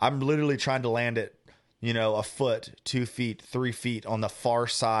 I'm literally trying to land it, a foot, 2 feet, 3 feet on the far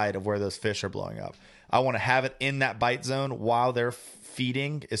side of where those fish are blowing up. I want to have it in that bite zone while they're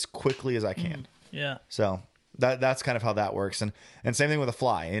feeding as quickly as I can. Yeah. So that's kind of how that works. And same thing with a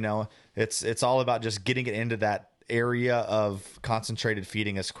fly, it's all about just getting it into that area of concentrated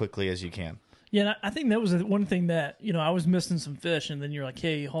feeding as quickly as you can. Yeah, and I think that was one thing that, I was missing some fish, and then you're like,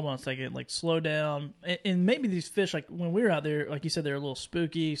 hey, hold on a second, like, slow down. And maybe these fish, like, when we were out there, like you said, they're a little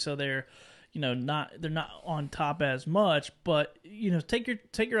spooky, so they're, they're not on top as much, but, take your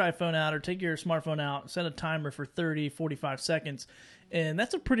iPhone out or take your smartphone out, set a timer for 30, 45 seconds, and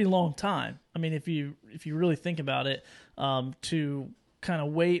that's a pretty long time. I mean, if you really think about it, to kind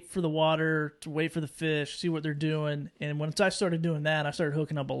of wait for the water, to wait for the fish, see what they're doing. And once I started doing that, I started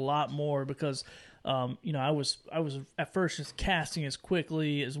hooking up a lot more, because, I was at first just casting as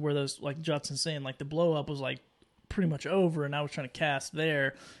quickly as where those, like Judson's saying, like the blow up was like pretty much over, and I was trying to cast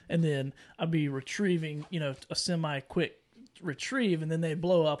there, and then I'd be retrieving, a semi quick retrieve, and then they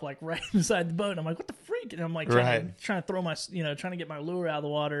blow up like right inside the boat, and I'm like, what the freak? And I'm like trying to throw my, trying to get my lure out of the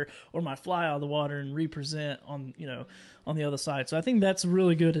water or my fly out of the water and represent on, on the other side. So I think that's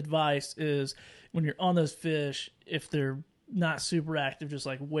really good advice, is when you're on those fish, if they're not super active, just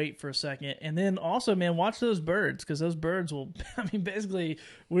like wait for a second. And then also, man, watch those birds, because those birds will, I mean, basically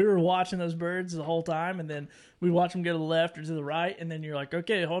we were watching those birds the whole time, and then we watch them go to the left or to the right, and then you're like,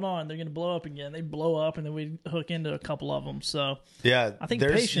 okay, hold on, they're going to blow up again. They blow up, and then we hook into a couple of them. So yeah, I think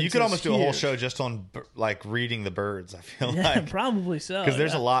patience, you could almost do a huge. whole show just on like reading the birds, I feel yeah, like. Probably so. Because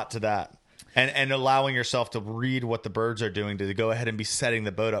there's a lot to that. And allowing yourself to read what the birds are doing, to go ahead and be setting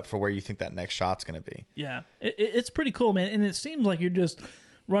the boat up for where you think that next shot's going to be. Yeah, it's pretty cool, man. And it seems like you're just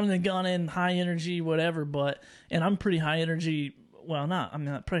running the gun in, high energy, whatever. And I'm pretty high energy. Well,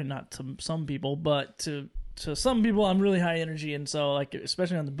 probably not to some people, but to some people, I'm really high energy. And so, like,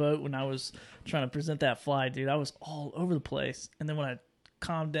 especially on the boat, when I was trying to present that fly, dude, I was all over the place. And then when I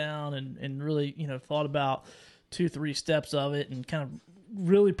calmed down and really, thought about 2-3 steps of it and kind of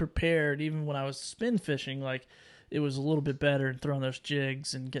really prepared, even when I was spin fishing, like, it was a little bit better in throwing those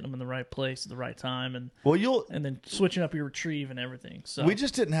jigs and getting them in the right place at the right time, and then switching up your retrieve and everything. So we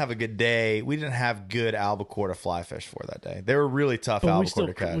just didn't have a good day. We didn't have good albacore to fly fish for that day. They were really tough albacore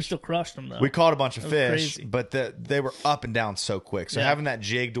to catch. We still crushed them though. We caught a bunch of fish, but they were up and down so quick. So having that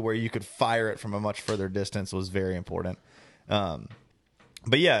jig to where you could fire it from a much further distance was very important.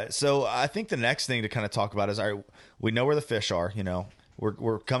 But yeah, so I think the next thing to kind of talk about is, all right, we know where the fish are. You know,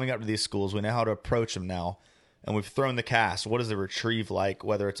 we're coming up to these schools. We know how to approach them now, and we've thrown the cast. What is the retrieve like,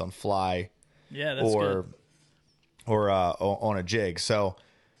 whether it's on fly, or on a jig? So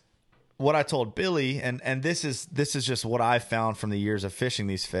what I told Billy, and this is just what I found from the years of fishing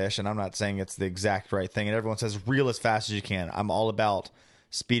these fish, and I'm not saying it's the exact right thing. And everyone says reel as fast as you can. I'm all about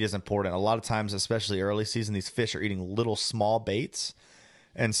speed is important. A lot of times, especially early season, these fish are eating little small baits.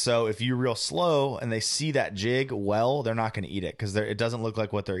 And so if you reel slow and they see that jig, well, they're not going to eat it because it doesn't look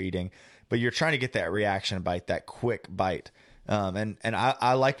like what they're eating. But you're trying to get that reaction bite, that quick bite. And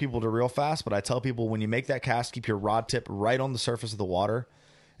I like people to reel fast, but I tell people when you make that cast, keep your rod tip right on the surface of the water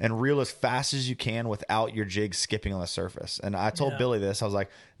and reel as fast as you can without your jig skipping on the surface. And I told Billy this. I was like,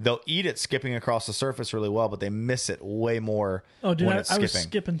 they'll eat it skipping across the surface really well, but they miss it way more when it's skipping. I was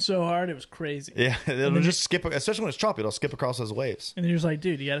skipping so hard. It was crazy. Yeah, it'll just skip, especially when it's choppy. It'll skip across those waves. And then you're just like,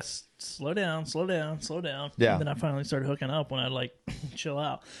 dude, you got to slow down. Yeah. And then I finally started hooking up when I like chill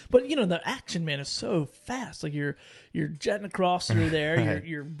out. But, you know, the action, man, is so fast. Like you're jetting across through there.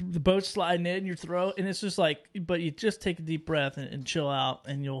 Right. The boat's sliding in your throat. And it's just like, but you just take a deep breath and chill out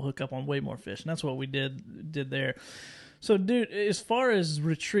and you'll hook up on way more fish. And that's what we did there. So, dude, as far as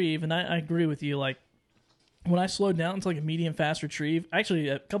retrieve, and I agree with you, like, when I slowed down to like a medium fast retrieve, actually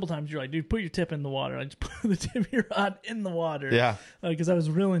a couple times you're like, dude, put your tip in the water. I just put the tip of your rod in the water. Yeah. Because I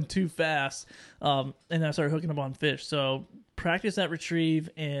was reeling too fast. And I started hooking up on fish. So practice that retrieve,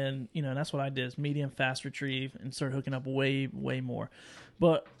 and, you know, and that's what I did, is medium fast retrieve and started hooking up way, way more.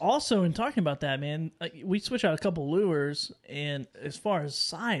 But also in talking about that, man, we switched out a couple lures, and as far as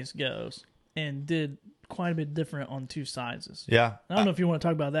size goes, and did quite a bit different on two sizes. Yeah. I don't know if you want to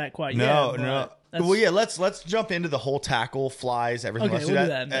talk about that quite yet. No. Well, yeah, let's jump into the whole tackle, flies, everything. Okay, let's do we'll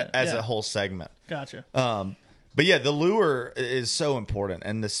that as a whole segment. Gotcha. But yeah, the lure is so important,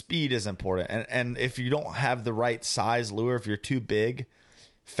 and the speed is important. And if you don't have the right size lure, if you're too big,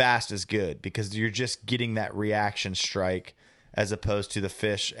 fast is good because you're just getting that reaction strike as opposed to the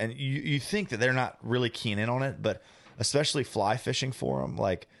fish. And you think that they're not really keen in on it, but especially fly fishing for them,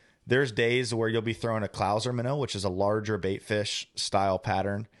 like there's days where you'll be throwing a Clouser minnow, which is a larger bait fish style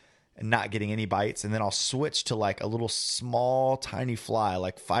pattern, and not getting any bites. And then I'll switch to like a little small, tiny fly,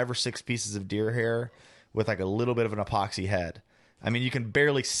 like 5 or 6 pieces of deer hair with like a little bit of an epoxy head. I mean, you can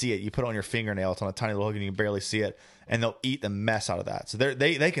barely see it. You put it on your fingernail, it's on a tiny little hook, and you can barely see it. And they'll eat the mess out of that. So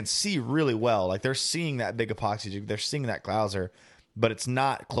they can see really well. Like they're seeing that big epoxy jig, they're seeing that Clouser, but it's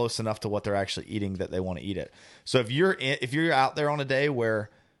not close enough to what they're actually eating that they want to eat it. So if you're out there on a day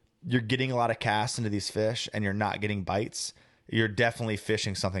where you're getting a lot of casts into these fish and you're not getting bites, you're definitely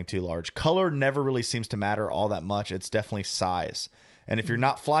fishing something too large. Color never really seems to matter all that much. It's definitely size. And if you're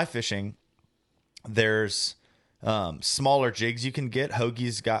not fly fishing, there's smaller jigs you can get.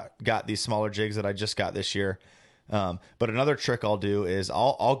 Hoagie's got these smaller jigs that I just got this year. But another trick I'll do is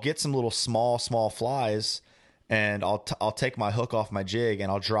I'll get some little small flies, and I'll take my hook off my jig and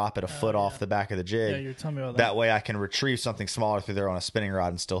I'll drop it a foot off the back of the jig. Yeah, you're telling me about that way I can retrieve something smaller through there on a spinning rod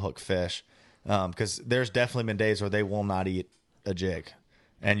and still hook fish. Because there's definitely been days where they will not eat a jig,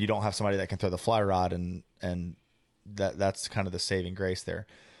 and you don't have somebody that can throw the fly rod, and that's kind of the saving grace there.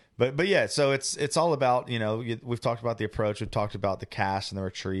 But yeah, so it's all about, you know, we've talked about the approach, we've talked about the cast and the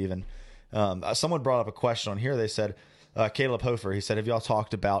retrieve, and someone brought up a question on here. They said, Caleb Hofer, he said, have y'all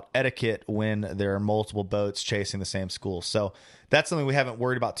talked about etiquette when there are multiple boats chasing the same school? So that's something we haven't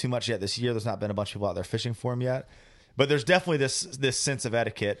worried about too much yet this year. There's not been a bunch of people out there fishing for them yet, but there's definitely this sense of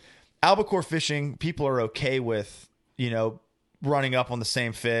etiquette. Albacore fishing, people are okay with, you know, running up on the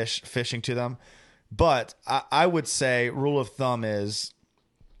same fish, fishing to them. But I would say rule of thumb is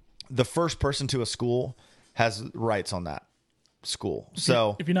the first person to a school has rights on that school.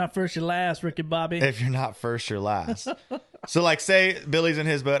 So if you're not first, you're last, Ricky Bobby. If you're not first, you're last. So like say Billy's in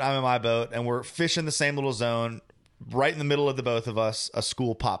his boat, I'm in my boat, and we're fishing the same little zone. Right in the middle of the both of us, a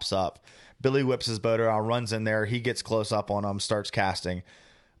school pops up. Billy whips his boat around, runs in there. He gets close up on them, starts casting.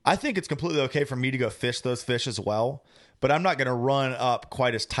 I think it's completely okay for me to go fish those fish as well, but I'm not going to run up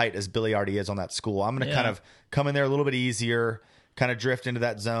quite as tight as Billy already is on that school. I'm going to kind of come in there a little bit easier, kind of drift into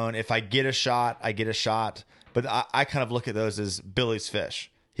that zone. If I get a shot, I get a shot. But I kind of look at those as Billy's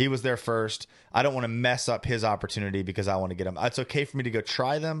fish. He was there first. I don't want to mess up his opportunity because I want to get him. It's okay for me to go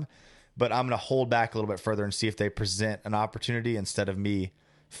try them, but I'm going to hold back a little bit further and see if they present an opportunity instead of me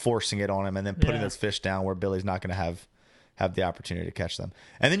forcing it on him and then putting those fish down where Billy's not going to have the opportunity to catch them.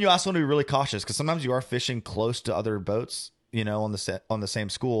 And then you also want to be really cautious because sometimes you are fishing close to other boats, on the same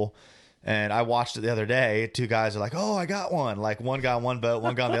school. And I watched it the other day. 2 guys are like, "Oh, I got one!" Like one guy on one boat,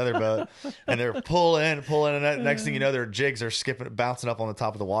 one guy on the other boat, and they're pulling, and next thing you know, their jigs are bouncing up on the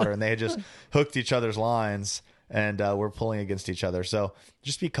top of the water, and they had just hooked each other's lines, and we're pulling against each other. So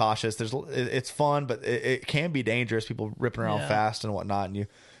just be cautious. It's fun, but it can be dangerous. People ripping around fast and whatnot, and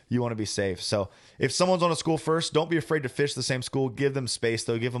you want to be safe. So if someone's on a school first, don't be afraid to fish the same school. Give them space,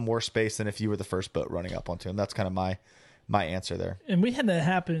 though. Give them more space than if you were the first boat running up onto them. That's kind of my answer there. And we had that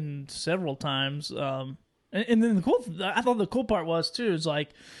happen several times. And then I thought the cool part was too, is like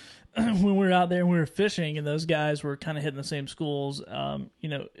when we were out there and we were fishing and those guys were kind of hitting the same schools,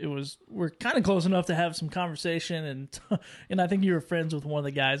 we're kind of close enough to have some conversation and I think you were friends with one of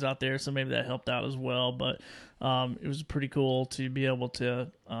the guys out there, so maybe that helped out as well. But it was pretty cool to be able to,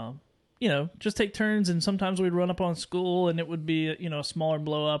 just take turns, and sometimes we'd run up on school and it would be, a smaller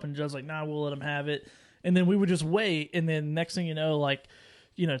blow up and just like, nah, we'll let them have it. And then we would just wait, and then next thing you know,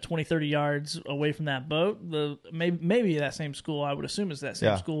 20, 30 yards away from that boat, maybe that same school, I would assume it's that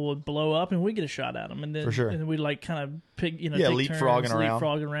same school, would blow up, and we get a shot at them. And then, for sure. And then we'd take leapfrogging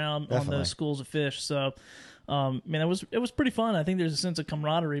turns, around on those schools of fish. So, it was pretty fun. I think there's a sense of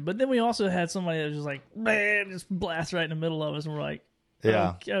camaraderie. But then we also had somebody that was just like, man, just blast right in the middle of us, and we're like,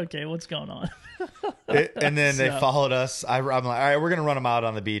 okay, what's going on? And then they followed us. I'm like, all right, we're going to run them out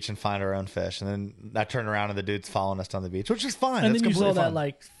on the beach and find our own fish. And then I turn around and the dude's following us on the beach, which is fine. And That's then you saw fun.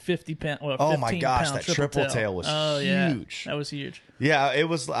 that 50 pound. Oh my gosh, that triple tail was huge. That was huge. Yeah, it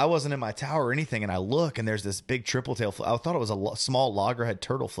was. I wasn't in my tower or anything, and I look, and there's this big triple tail. I thought it was a small loggerhead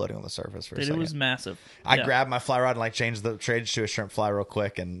turtle floating on the surface for a second. It was massive. I grabbed my fly rod and changed to a shrimp fly real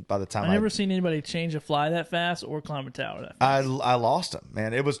quick, and by the time I've never seen anybody change a fly that fast or climb a tower that fast. I lost him,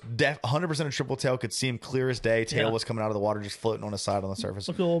 man. It was 100% a triple tail. Could see him clear as day. Tail was coming out of the water, just floating on his side on the surface.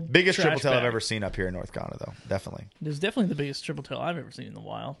 Biggest triple tail I've ever seen up here in North Carolina, though. Definitely. It's definitely the biggest triple tail I've ever seen in the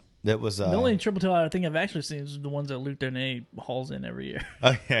wild. That was the only triple tail I think I've actually seen is the ones that Luke Donay hauls in every year.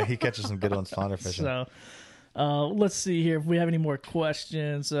 Oh yeah, he catches some good ones flounder fishing. So let's see here if we have any more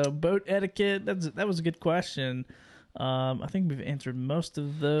questions. Boat etiquette. That was a good question. I think we've answered most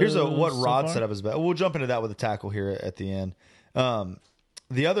of those. Here's what Rod setup is about. We'll jump into that with the tackle here at the end.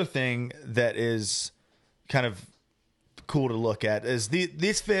 The other thing that is kind of cool to look at is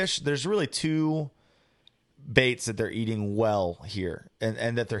these fish. There's really 2 baits that they're eating well here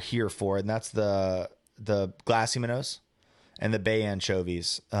and that they're here for, and that's the glassy minnows and the bay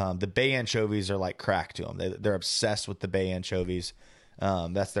anchovies. The bay anchovies are like crack to them. They're obsessed with the bay anchovies.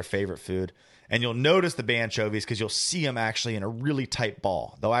 That's their favorite food. And you'll notice the bay anchovies because you'll see them actually in a really tight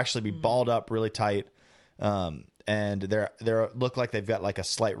ball. They'll actually be balled up really tight, and they look like they've got like a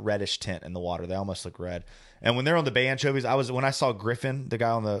slight reddish tint in the water. They almost look red. And when they're on the bay anchovies, when I saw Griffin, the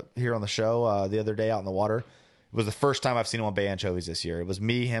guy here on the show the other day out in the water, it was the first time I've seen him on bay anchovies this year. It was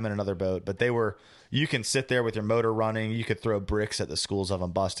me, him, and another boat. But you can sit there with your motor running. You could throw bricks at the schools of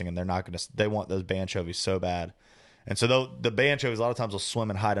them busting, and they want those bay anchovies so bad. And so the bay anchovies, a lot of times, will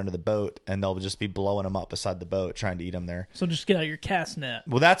swim and hide under the boat, and they'll just be blowing them up beside the boat, trying to eat them there. So just get out your cast net.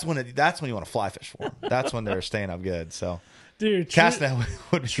 Well, that's when you want to fly fish for them. That's when they're staying up good. So, dude, cast net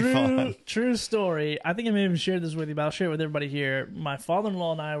would be fun. True story. I think I may have shared this with you, but I'll share it with everybody here. My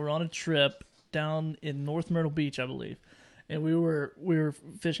father-in-law and I were on a trip down in North Myrtle Beach, I believe, and we were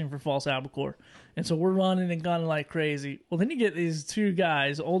fishing for false albacore, and so we're running and gunning like crazy. Well, then you get these 2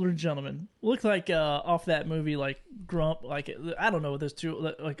 guys, older gentlemen, look like off that movie like Grump, like I don't know, those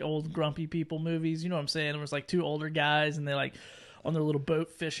 2 like old grumpy people movies. You know what I'm saying? It was like 2 older guys, and they like on their little boat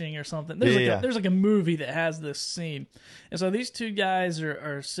fishing or something. There's like a movie that has this scene, and so these 2 guys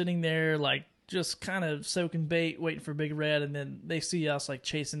are sitting there like just kind of soaking bait, waiting for Big Red, and then they see us like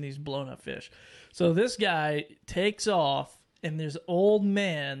chasing these blown up fish. So this guy takes off, and there's an old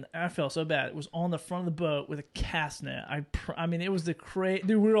man, I felt so bad, it was on the front of the boat with a cast net. I mean, it was the dude,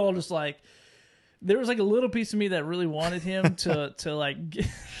 we were all just like, there was like a little piece of me that really wanted him to like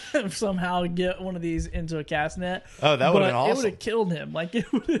somehow get one of these into a cast net. Oh, that would have been awesome. It would have killed him. Like,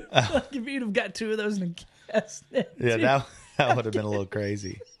 it would have, like if you'd have got 2 of those in a cast net. Yeah, that would have been a little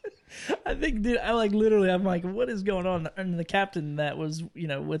crazy. I think, dude, I'm like, what is going on? And the captain that was,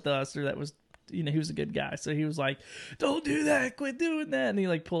 with us, or that was, he was a good guy. So he was like, don't do that. Quit doing that. And he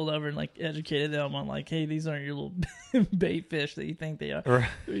like pulled over and like educated them on like, hey, these aren't your little bait fish that you think they are. Right.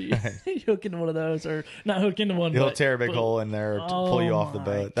 You hook into one of those, or not hook into one. He'll tear a big hole in there to pull you off the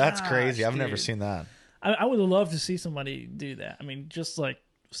boat. That's crazy. I've never seen that. I would love to see somebody do that. I mean, just like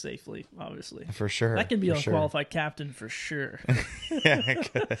safely, obviously. For sure. That can be for unqualified captain for sure. Yeah,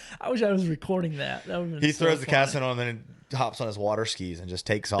 I wish I was recording that. That would've been he so throws the funny. casting on and then hops on his water skis and just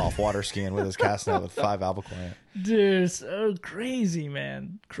takes off water skiing with his casting out with 5 albacore in it. Dude, so crazy,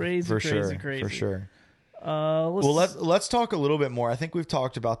 man. Crazy, For crazy, sure. crazy. For sure. Let's, Well, let's talk a little bit more. I think we've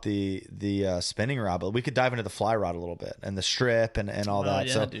talked about the spinning rod, but we could dive into the fly rod a little bit and the strip and all that.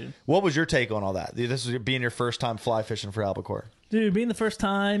 Yeah, so, dude. what was your take on all that? This was being your first time fly fishing for albacore. Dude, being the first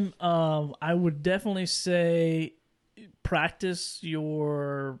time, I would definitely say practice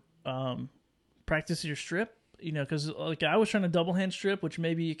your strip. You know, because like I was trying to double hand strip, which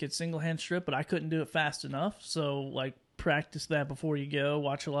maybe you could single hand strip, but I couldn't do it fast enough. So like practice that before you go.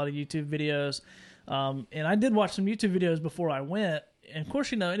 Watch a lot of YouTube videos, and I did watch some YouTube videos before I went. And of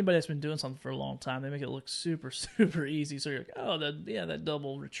course, you know, anybody that's been doing something for a long time, they make it look super, super easy. So you're like, oh, that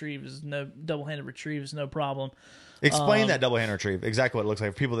double-handed retrieve is no problem. Explain that double hand retrieve, exactly what it looks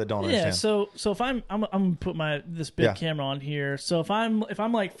like for people that don't understand. Yeah, so if I'm gonna put this big camera on here. So if I'm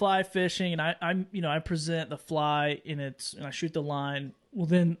like fly fishing and I present the fly and I shoot the line, well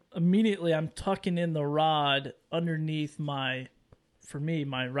then immediately I'm tucking in the rod underneath my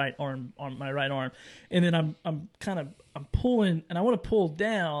right arm, and then I'm pulling, and I want to pull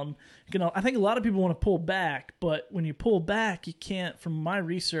down. You know, I think a lot of people want to pull back, but when you pull back, you can't. From my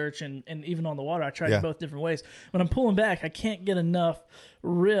research and even on the water, I tried it both different ways. When I'm pulling back, I can't get enough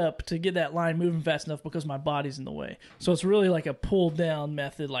rip to get that line moving fast enough because my body's in the way. So it's really like a pull down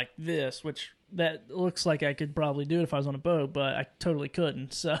method like this, which that looks like I could probably do it if I was on a boat, but I totally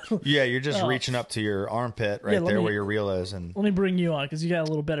couldn't. So yeah, you're just reaching up to your armpit where your reel is, and let me bring you on because you got a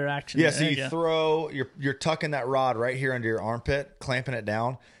little better action. Yeah, there. so you're tucking that rod right here under your armpit, clamping it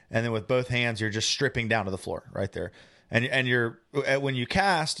down, and then with both hands you're just stripping down to the floor right there. And you're when you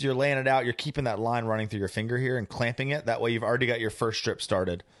cast, you're laying it out, you're keeping that line running through your finger here and clamping it. That way you've already got your first strip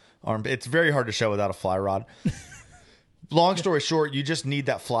started. It's very hard to show without a fly rod. Long story short, you just need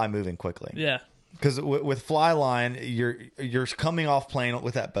that fly moving quickly. Yeah. Because with fly line, you're coming off plane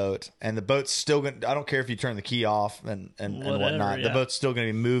with that boat, and the boat's still going. I don't care if you turn the key off and whatnot. Yeah. The boat's still going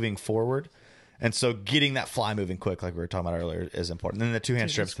to be moving forward, and so getting that fly moving quick, like we were talking about earlier, is important. And then the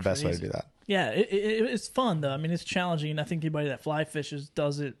 2-hand strip's the best way to do that. Yeah, it's fun though. I mean, it's challenging, and I think anybody that fly fishes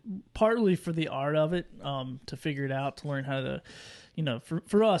does it partly for the art of it, to figure it out, to learn how to, you know,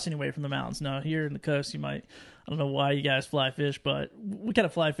 for us anyway, from the mountains. Now here in the coast, you might, I don't know why you guys fly fish, but we kind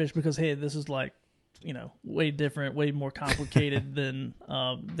of fly fish because hey, this is like, you know, way different, way more complicated than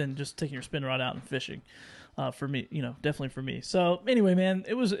just taking your spin rod out and fishing. For me, you know, definitely for me. So anyway, man,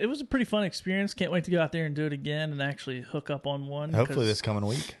 it was a pretty fun experience. Can't wait to go out there and do it again and actually hook up on one. Hopefully this coming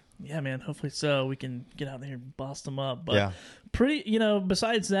week. Yeah, man. Hopefully so. We can get out there and bust them up. But pretty, you know,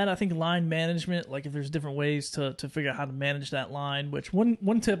 besides that, I think line management, like if there's different ways to figure out how to manage that line, which one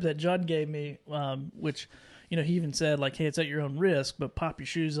tip that Judd gave me, which, you know, he even said like, hey, it's at your own risk, but pop your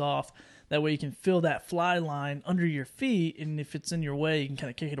shoes off. That way you can feel that fly line under your feet, and if it's in your way, you can kind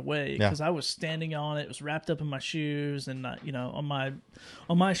of kick it away. Because I was standing on it, it was wrapped up in my shoes, and you know, on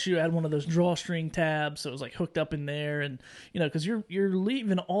my shoe I had one of those drawstring tabs, so it was like hooked up in there, and you know, because you're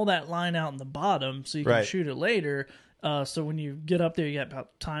leaving all that line out in the bottom, so you can shoot it later. So when you get up there, you got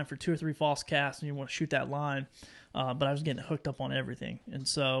about time for 2 or 3 false casts, and you want to shoot that line. But I was getting hooked up on everything, and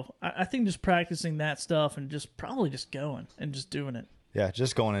so I think just practicing that stuff and just probably just going and just doing it. Yeah,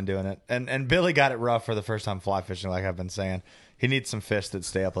 just going and doing it. And Billy got it rough for the first time fly fishing, like I've been saying. He needs some fish that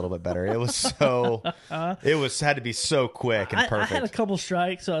stay up a little bit better. It was so had to be so quick and perfect. I had a couple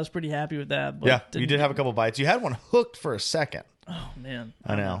strikes, so I was pretty happy with that. But yeah, you did have a couple bites. You had one hooked for a second. Oh man,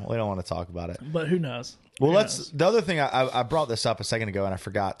 I know. We don't want to talk about it. But who knows? Well, the other thing I brought this up a second ago, and I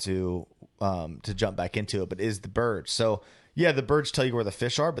forgot to jump back into it, but is the birds. So yeah, the birds tell you where the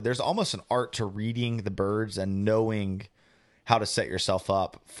fish are, but there's almost an art to reading the birds and knowing how to set yourself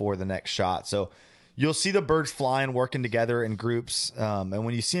up for the next shot. So you'll see the birds flying, working together in groups. And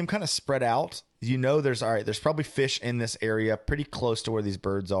when you see them kind of spread out, you know, there's probably fish in this area pretty close to where these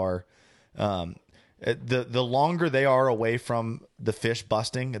birds are. The longer they are away from the fish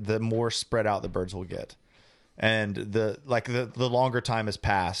busting, the more spread out the birds will get. And the longer time has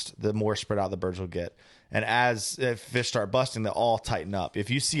passed, the more spread out the birds will get. And as fish start busting, they'll all tighten up. If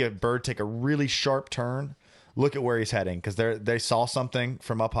you see a bird take a really sharp turn, look at where he's heading, because they saw something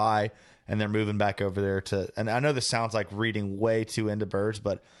from up high and they're moving back over there and I know this sounds like reading way too into birds,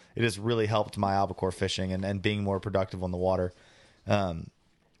 but it has really helped my albacore fishing and being more productive on the water.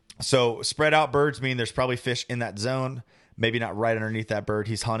 So spread out birds mean there's probably fish in that zone, maybe not right underneath that bird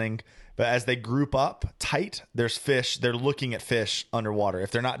he's hunting, but as they group up tight, there's fish. They're looking at fish underwater.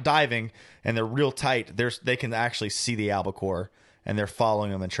 If they're not diving and they're real tight, they can actually see the albacore. and they're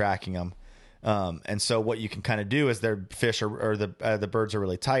following them and tracking them. And so what you can kind of do is their fish or the birds are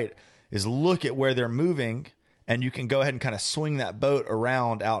really tight is look at where they're moving, and you can go ahead and kind of swing that boat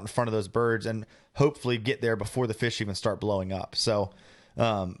around out in front of those birds and hopefully get there before the fish even start blowing up. So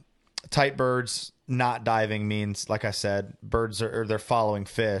tight birds not diving means, like I said, birds they're following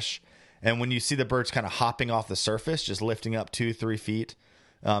fish. And when you see the birds kind of hopping off the surface, just lifting up 2-3 feet,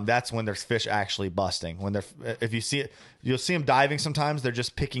 that's when there's fish actually busting. When if you see it, you'll see them diving sometimes. They're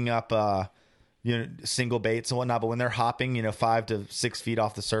just picking up, single baits and whatnot. But when they're hopping, 5 to 6 feet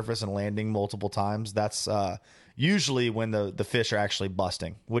off the surface and landing multiple times, that's usually when the fish are actually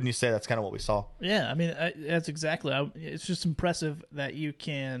busting. Wouldn't you say that's kind of what we saw? Yeah, I mean, that's exactly. It's just impressive that you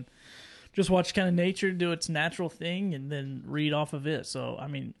can just watch kind of nature do its natural thing and then read off of it. So, I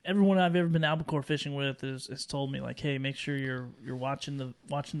mean, everyone I've ever been albacore fishing with has told me, like, hey, make sure you're watching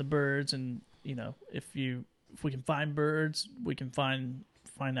the birds, and if we can find birds, we can find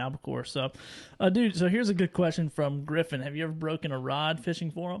albacore. So, dude, so here's a good question from Griffin. Have you ever broken a rod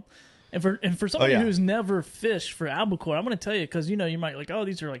fishing for them? And for somebody who's never fished for albacore, I'm going to tell you, because you might like, oh,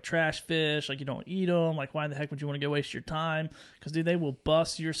 these are like trash fish, like you don't eat them, like why the heck would you want to go waste your time? Because dude, they will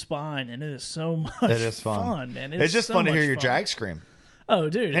bust your spine, and it is so much fun, man. It's just so fun to hear your jag scream. Oh,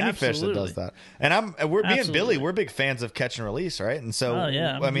 dude, any absolutely. fish that does that. And we're me and Billy, we're big fans of catch and release, right? And so,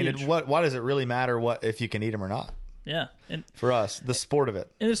 I mean, why does it really matter if you can eat them or not? Yeah. And for us, the sport of it.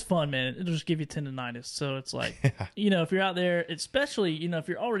 And it's fun, man. It'll just give you tendonitis. So it's like, if you're out there, especially, if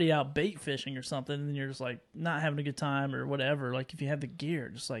you're already out bait fishing or something, and you're just like not having a good time or whatever, like if you have the gear,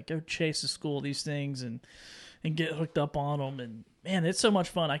 just like go chase the school of these things and get hooked up on them. And man, it's so much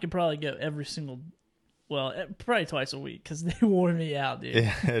fun. I could probably go probably twice a week because they wore me out, dude.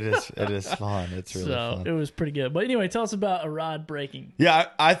 Yeah, it is fun. It's really fun. It was pretty good. But anyway, tell us about a rod breaking. Yeah,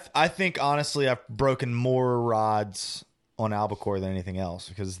 I think honestly I've broken more rods on albacore than anything else,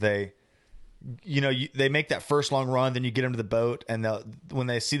 because they make that first long run, then you get them to the boat, and when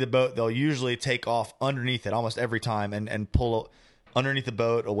they see the boat, they'll usually take off underneath it almost every time and pull underneath the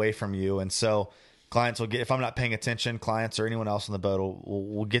boat away from you. And so clients will get, if I'm not paying attention, clients or anyone else on the boat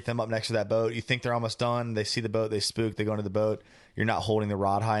will get them up next to that boat. You think they're almost done. They see the boat, they spook, they go into the boat. You're not holding the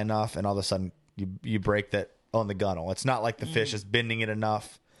rod high enough, and all of a sudden you break that on the gunnel. It's not like the fish is bending it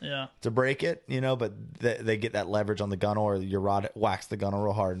enough to break it, but they get that leverage on the gunnel, or your rod whacks the gunnel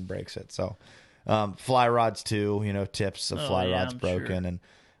real hard and breaks it. So fly rods too, tips of fly rods broken. Sure. And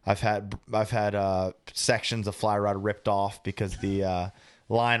I've had sections of fly rod ripped off because the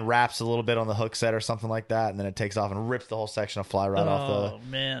line wraps a little bit on the hook set or something like that, and then it takes off and rips the whole section of fly rod off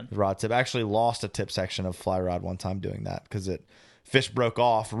the rod tip. I actually lost a tip section of fly rod one time doing that, because fish broke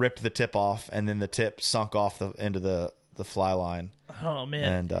off, ripped the tip off, and then the tip sunk off into the fly line. Oh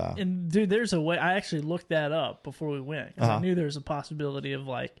man. And dude, there's a way. I actually looked that up before we went, because I knew there was a possibility of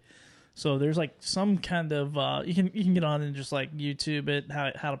so there's some kind of you can get on and just YouTube it,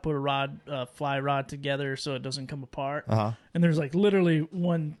 how to put a fly rod together so it doesn't come apart. And there's literally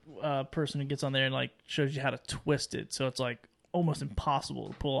one person who gets on there and shows you how to twist it, so it's almost impossible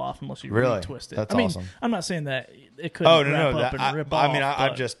to pull off unless you really twist it. That's awesome. I'm not saying that it couldn't wrap up and rip off. I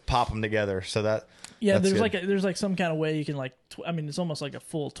just pop them together so that. Yeah, there's some kind of way you can it's almost like a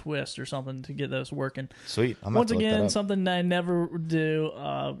full twist or something to get those working. Sweet. Once again, something I never do.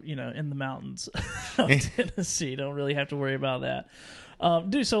 In the mountains of Tennessee, don't really have to worry about that.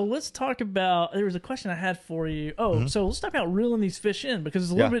 Dude, so let's talk about. There was a question I had for you. So let's talk about reeling these fish in, because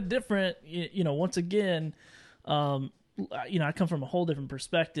it's a little bit different. Once again, I come from a whole different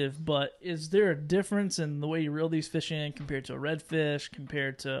perspective, but is there a difference in the way you reel these fish in compared to a redfish,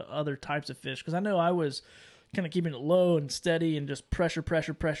 compared to other types of fish? Because I know I was kind of keeping it low and steady and just pressure.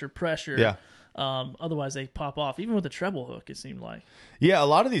 Yeah. Otherwise, they pop off. Even with a treble hook, it seemed like. Yeah, a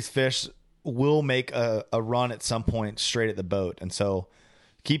lot of these fish will make a run at some point straight at the boat, and so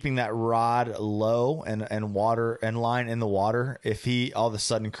keeping that rod low and water and line in the water, if he all of a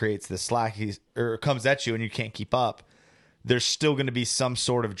sudden creates this slack, or comes at you and you can't keep up, there's still going to be some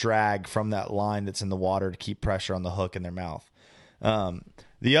sort of drag from that line that's in the water to keep pressure on the hook in their mouth.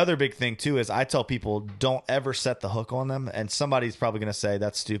 The other big thing too is I tell people, don't ever set the hook on them. And somebody's probably going to say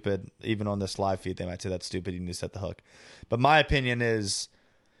that's stupid. Even on this live feed, they might say that's stupid. You need to set the hook. But my opinion is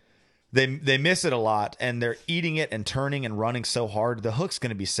they miss it a lot, and they're eating it and turning and running so hard. The hook's going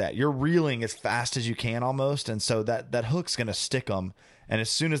to be set. You're reeling as fast as you can almost. And so that hook's going to stick them. And as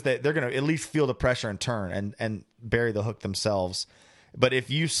soon as they're going to at least feel the pressure and turn and bury the hook themselves. But if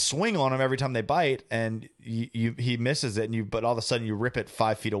you swing on them every time they bite and he misses it, but all of a sudden you rip it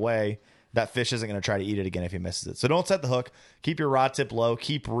 5 feet away, that fish isn't going to try to eat it again if he misses it. So don't set the hook. Keep your rod tip low.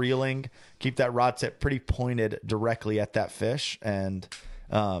 Keep reeling. Keep that rod tip pretty pointed directly at that fish. And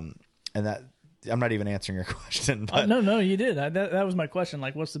that, I'm not even answering your question. But no, you did. That was my question.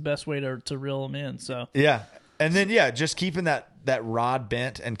 Like, what's the best way to reel them in? So yeah. And then, just keeping that rod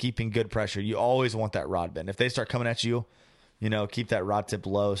bent and keeping good pressure. You always want that rod bent. If they start coming at you, keep that rod tip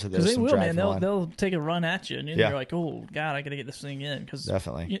low so there's some drag. They'll take a run at you, and then you're like, oh, God, I got to get this thing in.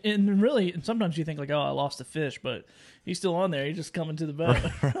 Definitely. And really, sometimes you think, like, oh, I lost the fish, but he's still on there. He's just coming to the boat.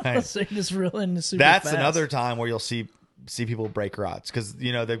 Right. So you just reel in super That's fast. Another time where you'll see people break rods because,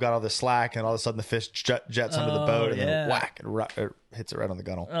 they've got all this slack, and all of a sudden the fish jets under the boat, and then whack, it hits it right on the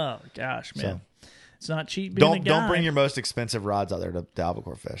gunnel. Oh, gosh, man. So, it's not cheap being a guy. Don't bring your most expensive rods out there to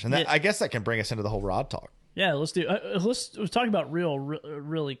albacore fish. And I guess that can bring us into the whole rod talk. Yeah, let's do. Let's talk about reel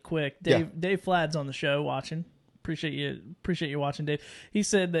really quick. Dave Fladd's on the show watching. Appreciate you watching, Dave. He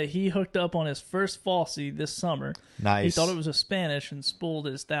said that he hooked up on his first falsie this summer. Nice. He thought it was a Spanish and spooled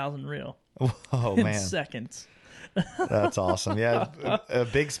his 1,000 reel. Oh in man, seconds. That's awesome. Yeah, a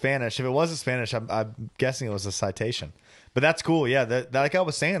big Spanish. If it was a Spanish, I'm guessing it was a citation. But that's cool. Yeah, like I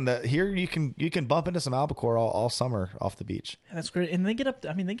was saying, that here you can bump into some albacore all summer off the beach. Yeah, that's great. And they get up.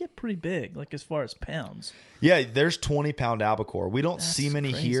 They get pretty big, like as far as pounds. Yeah, there's 20-pound albacore. We don't see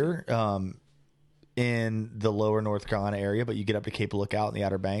many crazy. here in the lower North Carolina area, but you get up to Cape Lookout in the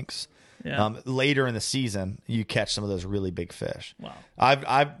Outer Banks. Yeah. Later in the season, you catch some of those really big fish. Wow.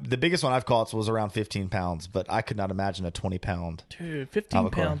 The biggest one I've caught was around 15 pounds, but I could not imagine a 20-pound. Dude, 15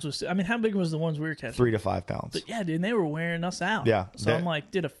 albacore. Pounds was. How big was the ones we were catching? 3 to 5 pounds. But yeah, dude, they were wearing us out. Yeah. So I'm like,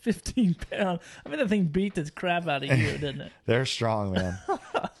 dude, a 15-pound. That thing beat the crap out of you, didn't it? They're strong, man.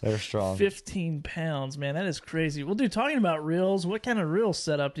 They're strong. 15 pounds, man. That is crazy. Well, dude, talking about reels, what kind of reel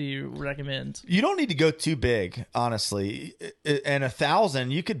setup do you recommend? You don't need to go too big, honestly. And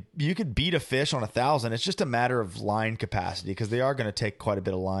 1,000, you could beat a fish on 1,000. It's just a matter of line capacity because they are going to take quite a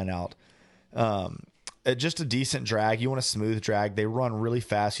bit of line out. Just a decent drag. You want a smooth drag. They run really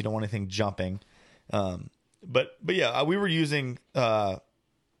fast. You don't want anything jumping. But yeah, we were using 3,000s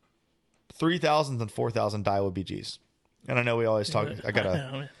and 4,000 Daiwa BGs. And I know we always talk. I got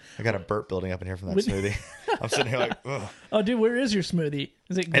a burp building up in here from that smoothie. I'm sitting here like, ugh. Oh, dude, where is your smoothie?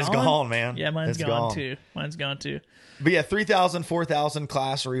 Is it gone? It's gone, man. Yeah, mine's gone too. Mine's gone too. But yeah, 3,000, 4,000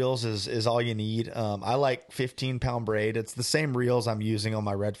 class reels is all you need. I like 15-pound braid. It's the same reels I'm using on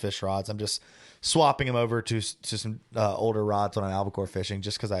my redfish rods. I'm just swapping them over to some older rods when I'm albacore fishing,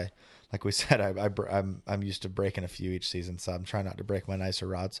 just because like we said, I'm used to breaking a few each season, so I'm trying not to break my nicer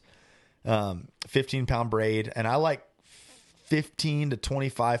rods. 15-pound braid, and I like 15 to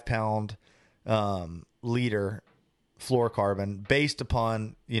 25-pound leader fluorocarbon based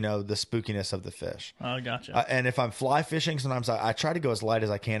upon the spookiness of the fish. Oh, gotcha. And if I'm fly fishing, sometimes I try to go as light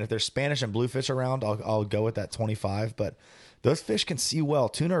as I can. If there's Spanish and bluefish around, I'll go with that 25. But those fish can see well.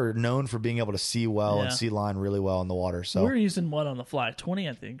 Tuna are known for being able to see well and see line really well in the water. So we were using what on the fly? 20,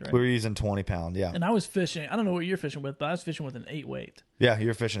 I think, right? We were using 20-pound, yeah. And I was fishing. I don't know what you're fishing with, but I was fishing with an 8-weight. Yeah,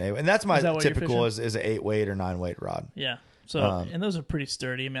 you're fishing 8-weight. And that's my typical is an 8-weight or 9-weight rod. Yeah. So and those are pretty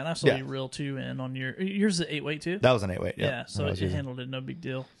sturdy, man. I saw you reel 2 in on yours is an 8-weight too. That was an 8-weight. Yeah, so it handled it no big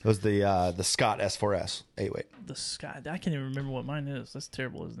deal. It was the Scott S4S 8-weight. The Scott. I can't even remember what mine is. That's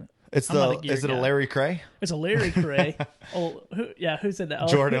terrible, isn't it? Is it a Larry Cray? It's a Larry Cray. Who said that? Oh,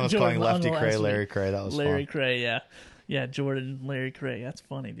 Jordan was calling Lefty Cray Larry Cray. That was Larry fun. Cray. Yeah. Yeah, Jordan, Larry Cray. That's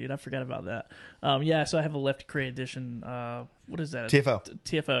funny, dude. I forgot about that. So I have a Lefty Cray edition. What is that?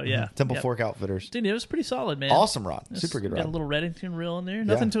 TFO, yeah. Temple Fork Outfitters. Dude, it was pretty solid, man. Awesome rod. Super good rod. Got a little Redington reel in there.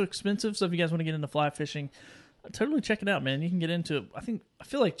 Nothing too expensive. So if you guys want to get into fly fishing, totally check it out, man. You can get into it. I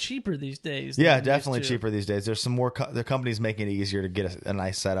feel like cheaper these days. Yeah, definitely cheaper these days. There's some more. The company's making it easier to get a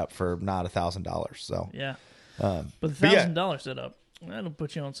nice setup for not $1,000. So yeah, but the $1,000 setup. That'll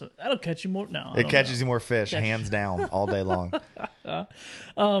put you on that'll catch you more. No, it catches you more fish, hands down, all day long.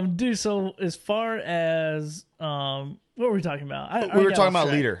 Dude. So as far as what were we talking about? We were talking about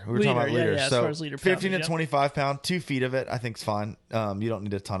leader. We were talking about leader. Yeah, so as far as leader 15 to 25 pound, 2 feet of it, I think is fine. You don't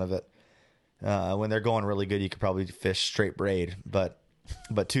need a ton of it. When they're going really good, you could probably fish straight braid, but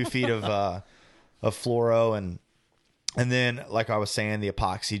 2 feet of fluoro and then like I was saying, the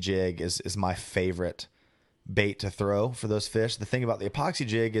epoxy jig is my favorite bait to throw for those fish. The thing about the epoxy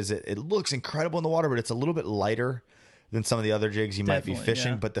jig is it looks incredible in the water, but it's a little bit lighter than some of the other jigs you might be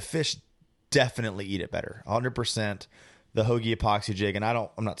fishing. But the fish definitely eat it better. 100% the Hoagie epoxy jig. And I'm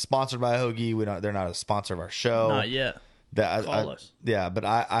not sponsored by Hoagie. They're not a sponsor of our show. Not yet. Call us. Yeah, but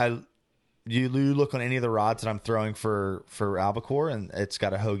you look on any of the rods that I'm throwing for albacore, and it's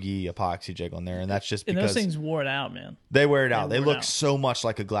got a Hoagie epoxy jig on there, and that's just because and those things wore it out, man. They wear it out. They look so much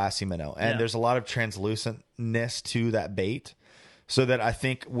like a glassy minnow, and Yeah. there's a lot of translucentness to that bait, so that I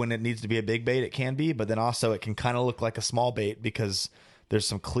think when it needs to be a big bait, it can be, but then also it can kind of look like a small bait because there's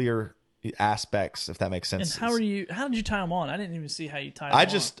some clear aspects, if that makes sense. And how did you tie them on? I didn't even see how you tied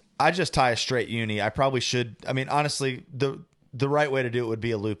them I just tie a straight uni. I probably should. I mean, honestly, the right way to do it would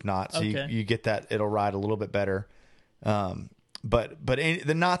be a loop knot, so you get that, it'll ride a little bit better. But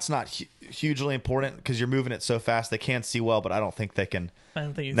the knot's not hugely important because you're moving it so fast. They can see well, but I don't think they can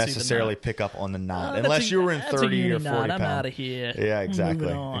necessarily pick up on the knot unless you were in 30 or 40 pounds. I'm out of here. Yeah,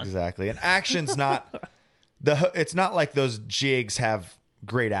 exactly, exactly. And action's not it's not like those jigs have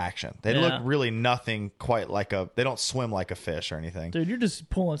great action. They look really nothing quite like they don't swim like a fish or anything. Dude, you're just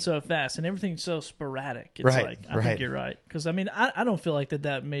pulling so fast and everything's so sporadic. It's right, I think you're right. Because, I mean, I don't feel like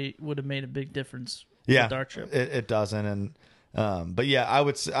that would have made a big difference with dart trip. It doesn't. And but yeah, I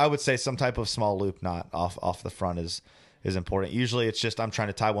would say some type of small loop knot off the front is important. Usually it's just I'm trying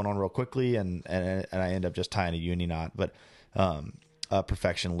to tie one on real quickly and I end up just tying a uni knot. But a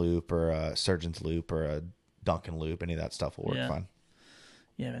Perfection loop or a Surgeon's loop or a Duncan loop, any of that stuff will work fine.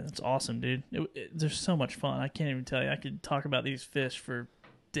 Yeah, man, that's awesome, dude. They're so much fun. I can't even tell you. I could talk about these fish for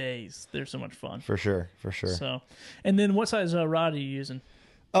days. They're so much fun. For sure. So, and then what size rod are you using?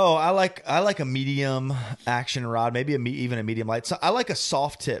 Oh, I like a medium action rod, maybe even a medium light. So I like a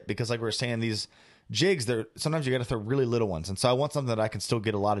soft tip because, like we were saying, these jigs, sometimes you got to throw really little ones, and so I want something that I can still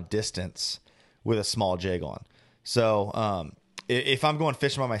get a lot of distance with a small jig on. So if I'm going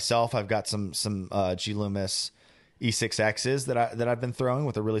fishing by myself, I've got some G Loomis E6Xs that I've been throwing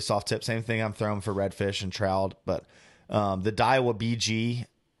with a really soft tip. Same thing I'm throwing for redfish and trout, but the Daiwa BG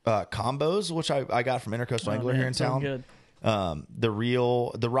combos, which I got from Intercoastal Angler here in town. Good.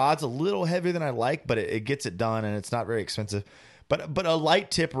 The rod's a little heavier than I like, but it gets it done, and it's not very expensive. But a light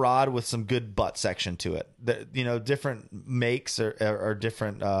tip rod with some good butt section to it. Different makes or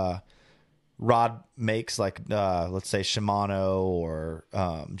different rod makes, like let's say Shimano or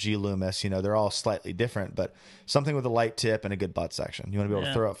G Loomis, they're all slightly different, but something with a light tip and a good butt section. You want to be able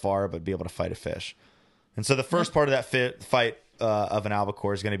to throw it far, but be able to fight a fish. And so the first part of that fight of an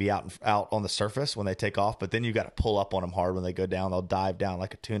albacore is going to be out on the surface when they take off, but then you got to pull up on them hard when they go down. They'll dive down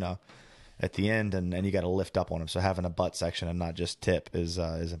like a tuna at the end, and you got to lift up on them. So having a butt section and not just tip is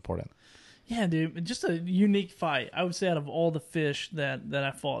important. Yeah, dude, just a unique fight. I would say out of all the fish that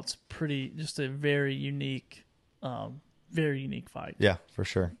I fought, it's just a very unique fight. Yeah, for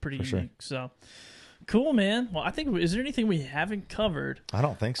sure. Pretty for unique. Sure. So cool, man. Well, is there anything we haven't covered? I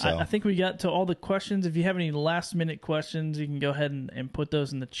don't think so. I think we got to all the questions. If you have any last minute questions, you can go ahead and put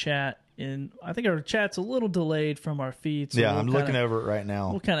those in the chat. And I think our chat's a little delayed from our feed. So I'm looking over it right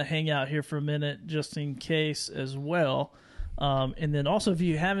now. We'll kind of hang out here for a minute just in case as well. And then also, if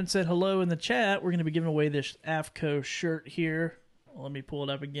you haven't said hello in the chat, we're going to be giving away this AFCO shirt here. Let me pull it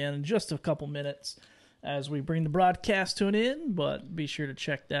up again in just a couple minutes as we bring the broadcast to an end, but be sure to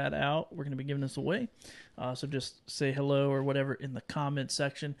check that out. We're going to be giving this away. So just say hello or whatever in the comment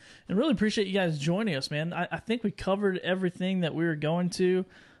section. And really appreciate you guys joining us, man. I think we covered everything that we were going to,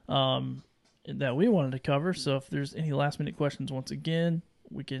 that we wanted to cover. So if there's any last minute questions, once again,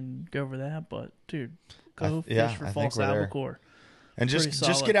 we can go over that. But, dude, go fish for false albacore. And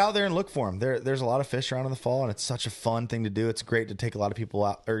just get out there and look for them. There's a lot of fish around in the fall, and it's such a fun thing to do. It's great to take a lot of people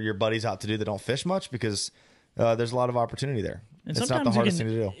out or your buddies out to do that don't fish much because there's a lot of opportunity there. And it's not the hardest thing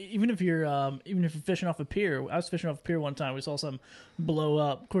to do. Even if you're fishing off a pier, I was fishing off a pier one time. We saw some blow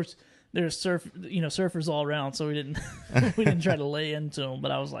up. Of course, there's surfers all around, so we didn't try to lay into them.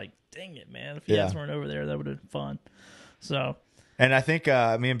 But I was like, dang it, man! If you guys weren't over there, that would have been fun. So, and I think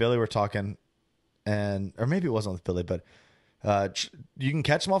me and Billy were talking, or maybe it wasn't with Billy, but. You can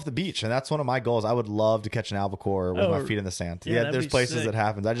catch them off the beach, and that's one of my goals. I would love to catch an albacore with my feet in the sand. Yeah, there's places that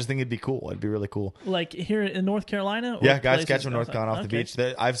happens. I just think it'd be cool. It'd be really cool. Like here in North Carolina? Yeah, guys catch them in North Carolina off the beach.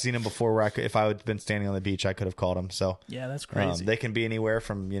 I've seen them before where if I had been standing on the beach, I could have caught them. So yeah, that's crazy. They can be anywhere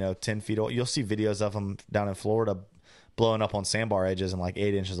from 10 feet old. You'll see videos of them down in Florida blowing up on sandbar edges in like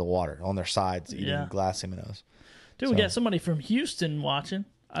 8 inches of water on their sides eating glassy minnows. Dude, we got somebody from Houston watching.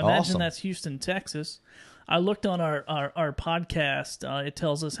 I imagine that's Houston, Texas. I looked on our podcast. It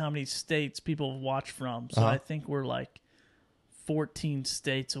tells us how many states people watch from. So I think we're like 14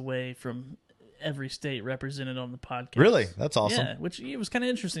 states away from every state represented on the podcast. Really? That's awesome. Yeah, which it was kind of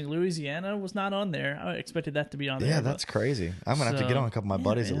interesting. Louisiana was not on there. I expected that to be on there. Yeah, that's crazy. I'm going to have to get on a couple of my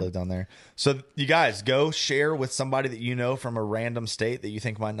buddies man. that live down there. So you guys go share with somebody that you know from a random state that you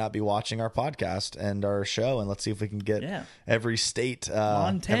think might not be watching our podcast and our show, and let's see if we can get every state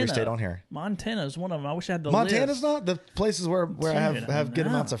every state on here. Montana's one of them. I wish I had the Montana's list. not the places where I have good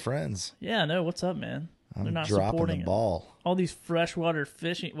amounts of friends. Yeah, no, what's up, man? I'm They're not dropping supporting the it. ball. All these freshwater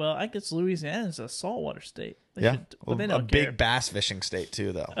fishing. Well, I guess Louisiana is a saltwater state. They Yeah, should, but they don't a care. big bass fishing state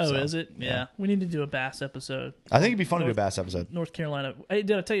too, though. Oh, so, is it? Yeah. We need to do a bass episode. I think it'd be fun to do a bass episode. North Carolina. Hey,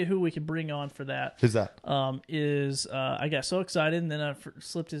 did I tell you who we could bring on for that? Who's that? I got so excited and then I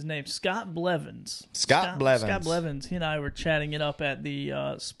slipped his name. Scott Blevins. Scott Blevins. Scott Blevins. He and I were chatting it up at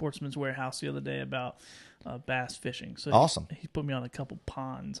the Sportsman's Warehouse the other day about bass fishing. So awesome. He put me on a couple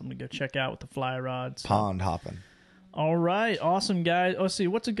ponds. I'm gonna go check out with the fly rods. Pond hopping. All right, awesome, guys. Let's see.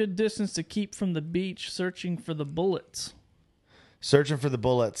 What's a good distance to keep from the beach searching for the bullets? Searching for the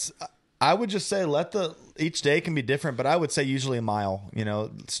bullets. I would just say each day can be different, but I would say usually a mile.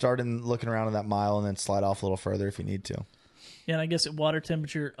 Start in looking around in that mile and then slide off a little further if you need to. Yeah, and I guess at water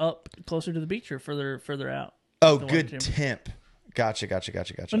temperature up closer to the beach or further out. Oh, good temp. Gotcha.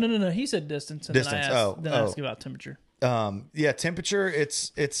 Oh, no. He said distance. And Distance. Then I asked about temperature. Temperature.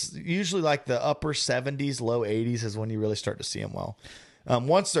 It's usually like the upper 70s, low 80s is when you really start to see them well.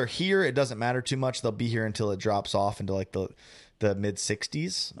 Once they're here, it doesn't matter too much. They'll be here until it drops off into like the mid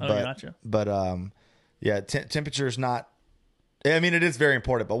 60s. Oh, gotcha. But temperature is not. I mean, it is very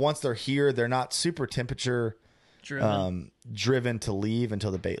important. But once they're here, they're not super temperature driven to leave until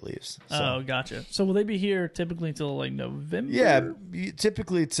the bait leaves. So. Oh, gotcha. So will they be here typically until like November? Yeah,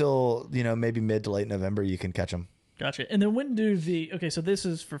 typically till maybe mid to late November you can catch them. Gotcha. And then so this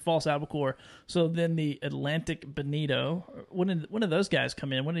is for false albacore. So then the Atlantic bonito, when do those guys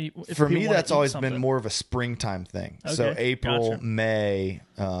come in? For me, that's always been more of a springtime thing. Okay, so April, gotcha. May,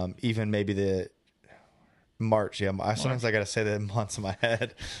 even maybe the March. Yeah, sometimes I got to say the months in my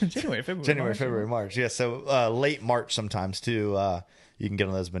head. January, February, March. Yeah, so late March sometimes too. You can get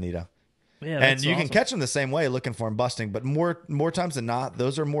on those bonito. Yeah, and you can catch them the same way, looking for them busting. But more times than not,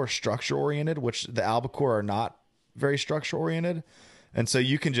 those are more structure oriented, which the albacore are not very structure oriented, and so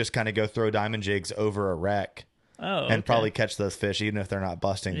you can just kind of go throw diamond jigs over a wreck and probably catch those fish even if they're not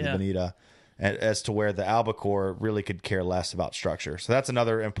busting the bonita, as to where the albacore really could care less about structure. So that's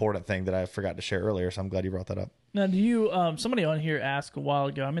another important thing that I forgot to share earlier, so I'm glad you brought that up. Now, do you somebody on here asked a while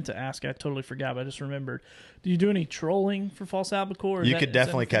ago, I meant to ask, I totally forgot, but I just remembered, do you do any trolling for false albacore? You could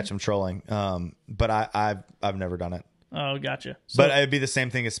definitely catch them trolling, but I've never done it. Oh, gotcha. But it'd be the same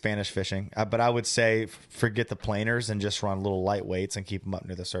thing as Spanish fishing. But I would say forget the planers and just run little light weights and keep them up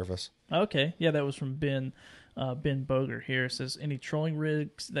near the surface. Okay. Yeah, that was from Ben Boger here. It says, any trolling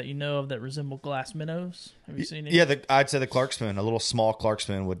rigs that you know of that resemble glass minnows? Have you seen any? Yeah, I'd say the Clark spoon. A little small Clark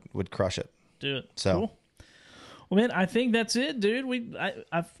spoon would crush it. Do it. So. Cool. Well, man, I think that's it, dude. We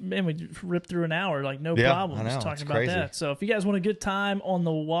ripped through an hour, like no problem. I know. Just talking It's about crazy. that. So if you guys want a good time on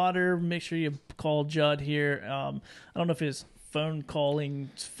the water, make sure you call Judd here. I don't know if his phone.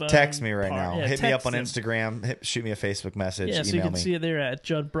 Text me right now. Yeah, hit me up on him. Instagram. Shoot me a Facebook message. Yeah, so email you can me. see it there at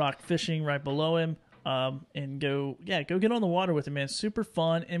Judd Brock Fishing right below him. And go get on the water with him, man. It's super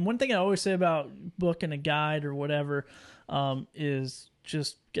fun. And one thing I always say about booking a guide or whatever is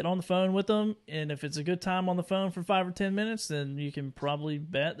just get on the phone with them. And if it's a good time on the phone for 5 or 10 minutes, then you can probably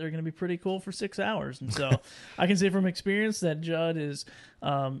bet they're going to be pretty cool for 6 hours. And so I can say from experience that Judd is,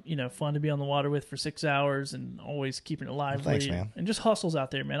 fun to be on the water with for 6 hours and always keeping it lively. Thanks, man. And just hustles out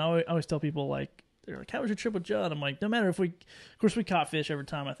there, man. I always tell people, like, they're like, how was your trip with Judd? I'm like, no matter of course we caught fish every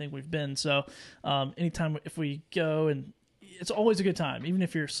time I think we've been. So anytime if we go, and it's always a good time, even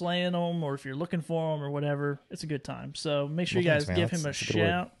if you're slaying them or if you're looking for them or whatever, it's a good time. So make sure you guys give him a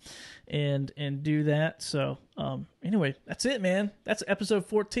shout and do that. So anyway, that's it, man. That's episode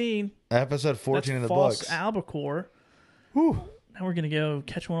 14. Episode 14 in the false books. albacore. Whew. Now we're going to go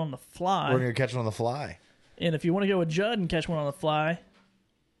catch one on the fly. We're going to catch one on the fly. And if you want to go with Judd and catch one on the fly,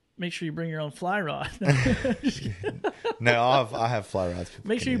 make sure you bring your own fly rod. No, I have fly rods.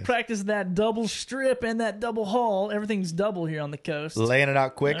 Make sure you practice that double strip and that double haul. Everything's double here on the coast. Laying it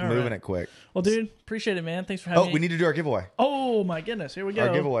out quick, All moving right. it quick. Well, dude, appreciate it, man. Thanks for having me. We need to do our giveaway. Oh, my goodness. Here we go.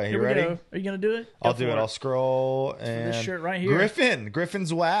 Our giveaway. Here You we ready? go. Are you going to do it? I'll do it. I'll scroll. And this shirt right here.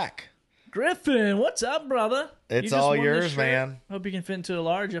 Griffin's whack. Griffin, what's up, brother? It's You just all won this yours, shirt. man. Hope you can fit into a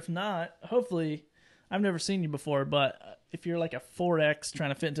large. If not, hopefully, I've never seen you before, but if you're like a 4X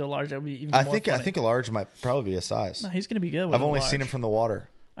trying to fit into a large, that would be even more funny. I think a large might probably be a size. No, he's going to be good with I've a only large. seen him from the water.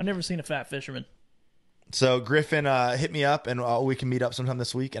 I've never seen a fat fisherman. So Griffin, hit me up and we can meet up sometime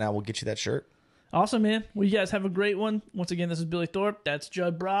this week, and I will get you that shirt. Awesome, man. Well, you guys have a great one. Once again, this is Billy Thorpe. That's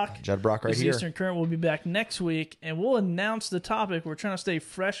Judd Brock. Judd Brock right This is here. Eastern Current. We'll be back next week, and we'll announce the topic. We're trying to stay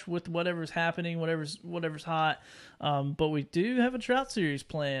fresh with whatever's happening, whatever's hot. But we do have a trout series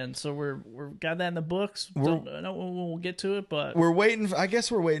planned, so we're got that in the books. Don't know when we'll get to it, but we're waiting. I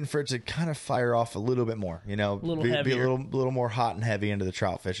guess we're waiting for it to kind of fire off a little bit more. You know, be a little more hot and heavy into the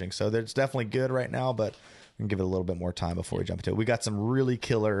trout fishing. So it's definitely good right now, but we can give it a little bit more time before we jump into it. We got some really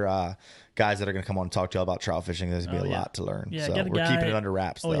killer guys that are going to come on and talk to you about trout fishing. There's going to be a lot to learn. Yeah, so we're keeping it under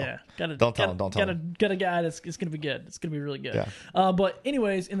wraps. Oh though. yeah, don't tell them. Got a guy that's it's going to be good. It's going to be really good. Yeah. But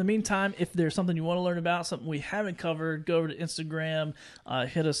anyways, in the meantime, if there's something you want to learn about, something we haven't covered, go over to Instagram,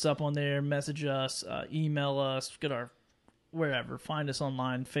 hit us up on there, message us, email us, get our wherever, find us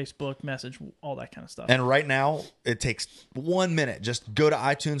online, Facebook, message, all that kind of stuff. And right now, it takes 1 minute. Just go to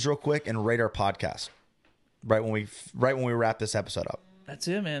iTunes real quick and rate our podcast. Right when we wrap this episode up. That's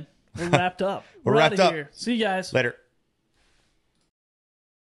it, man. We're wrapped up. We're wrapped outta up. Here. See you guys Later.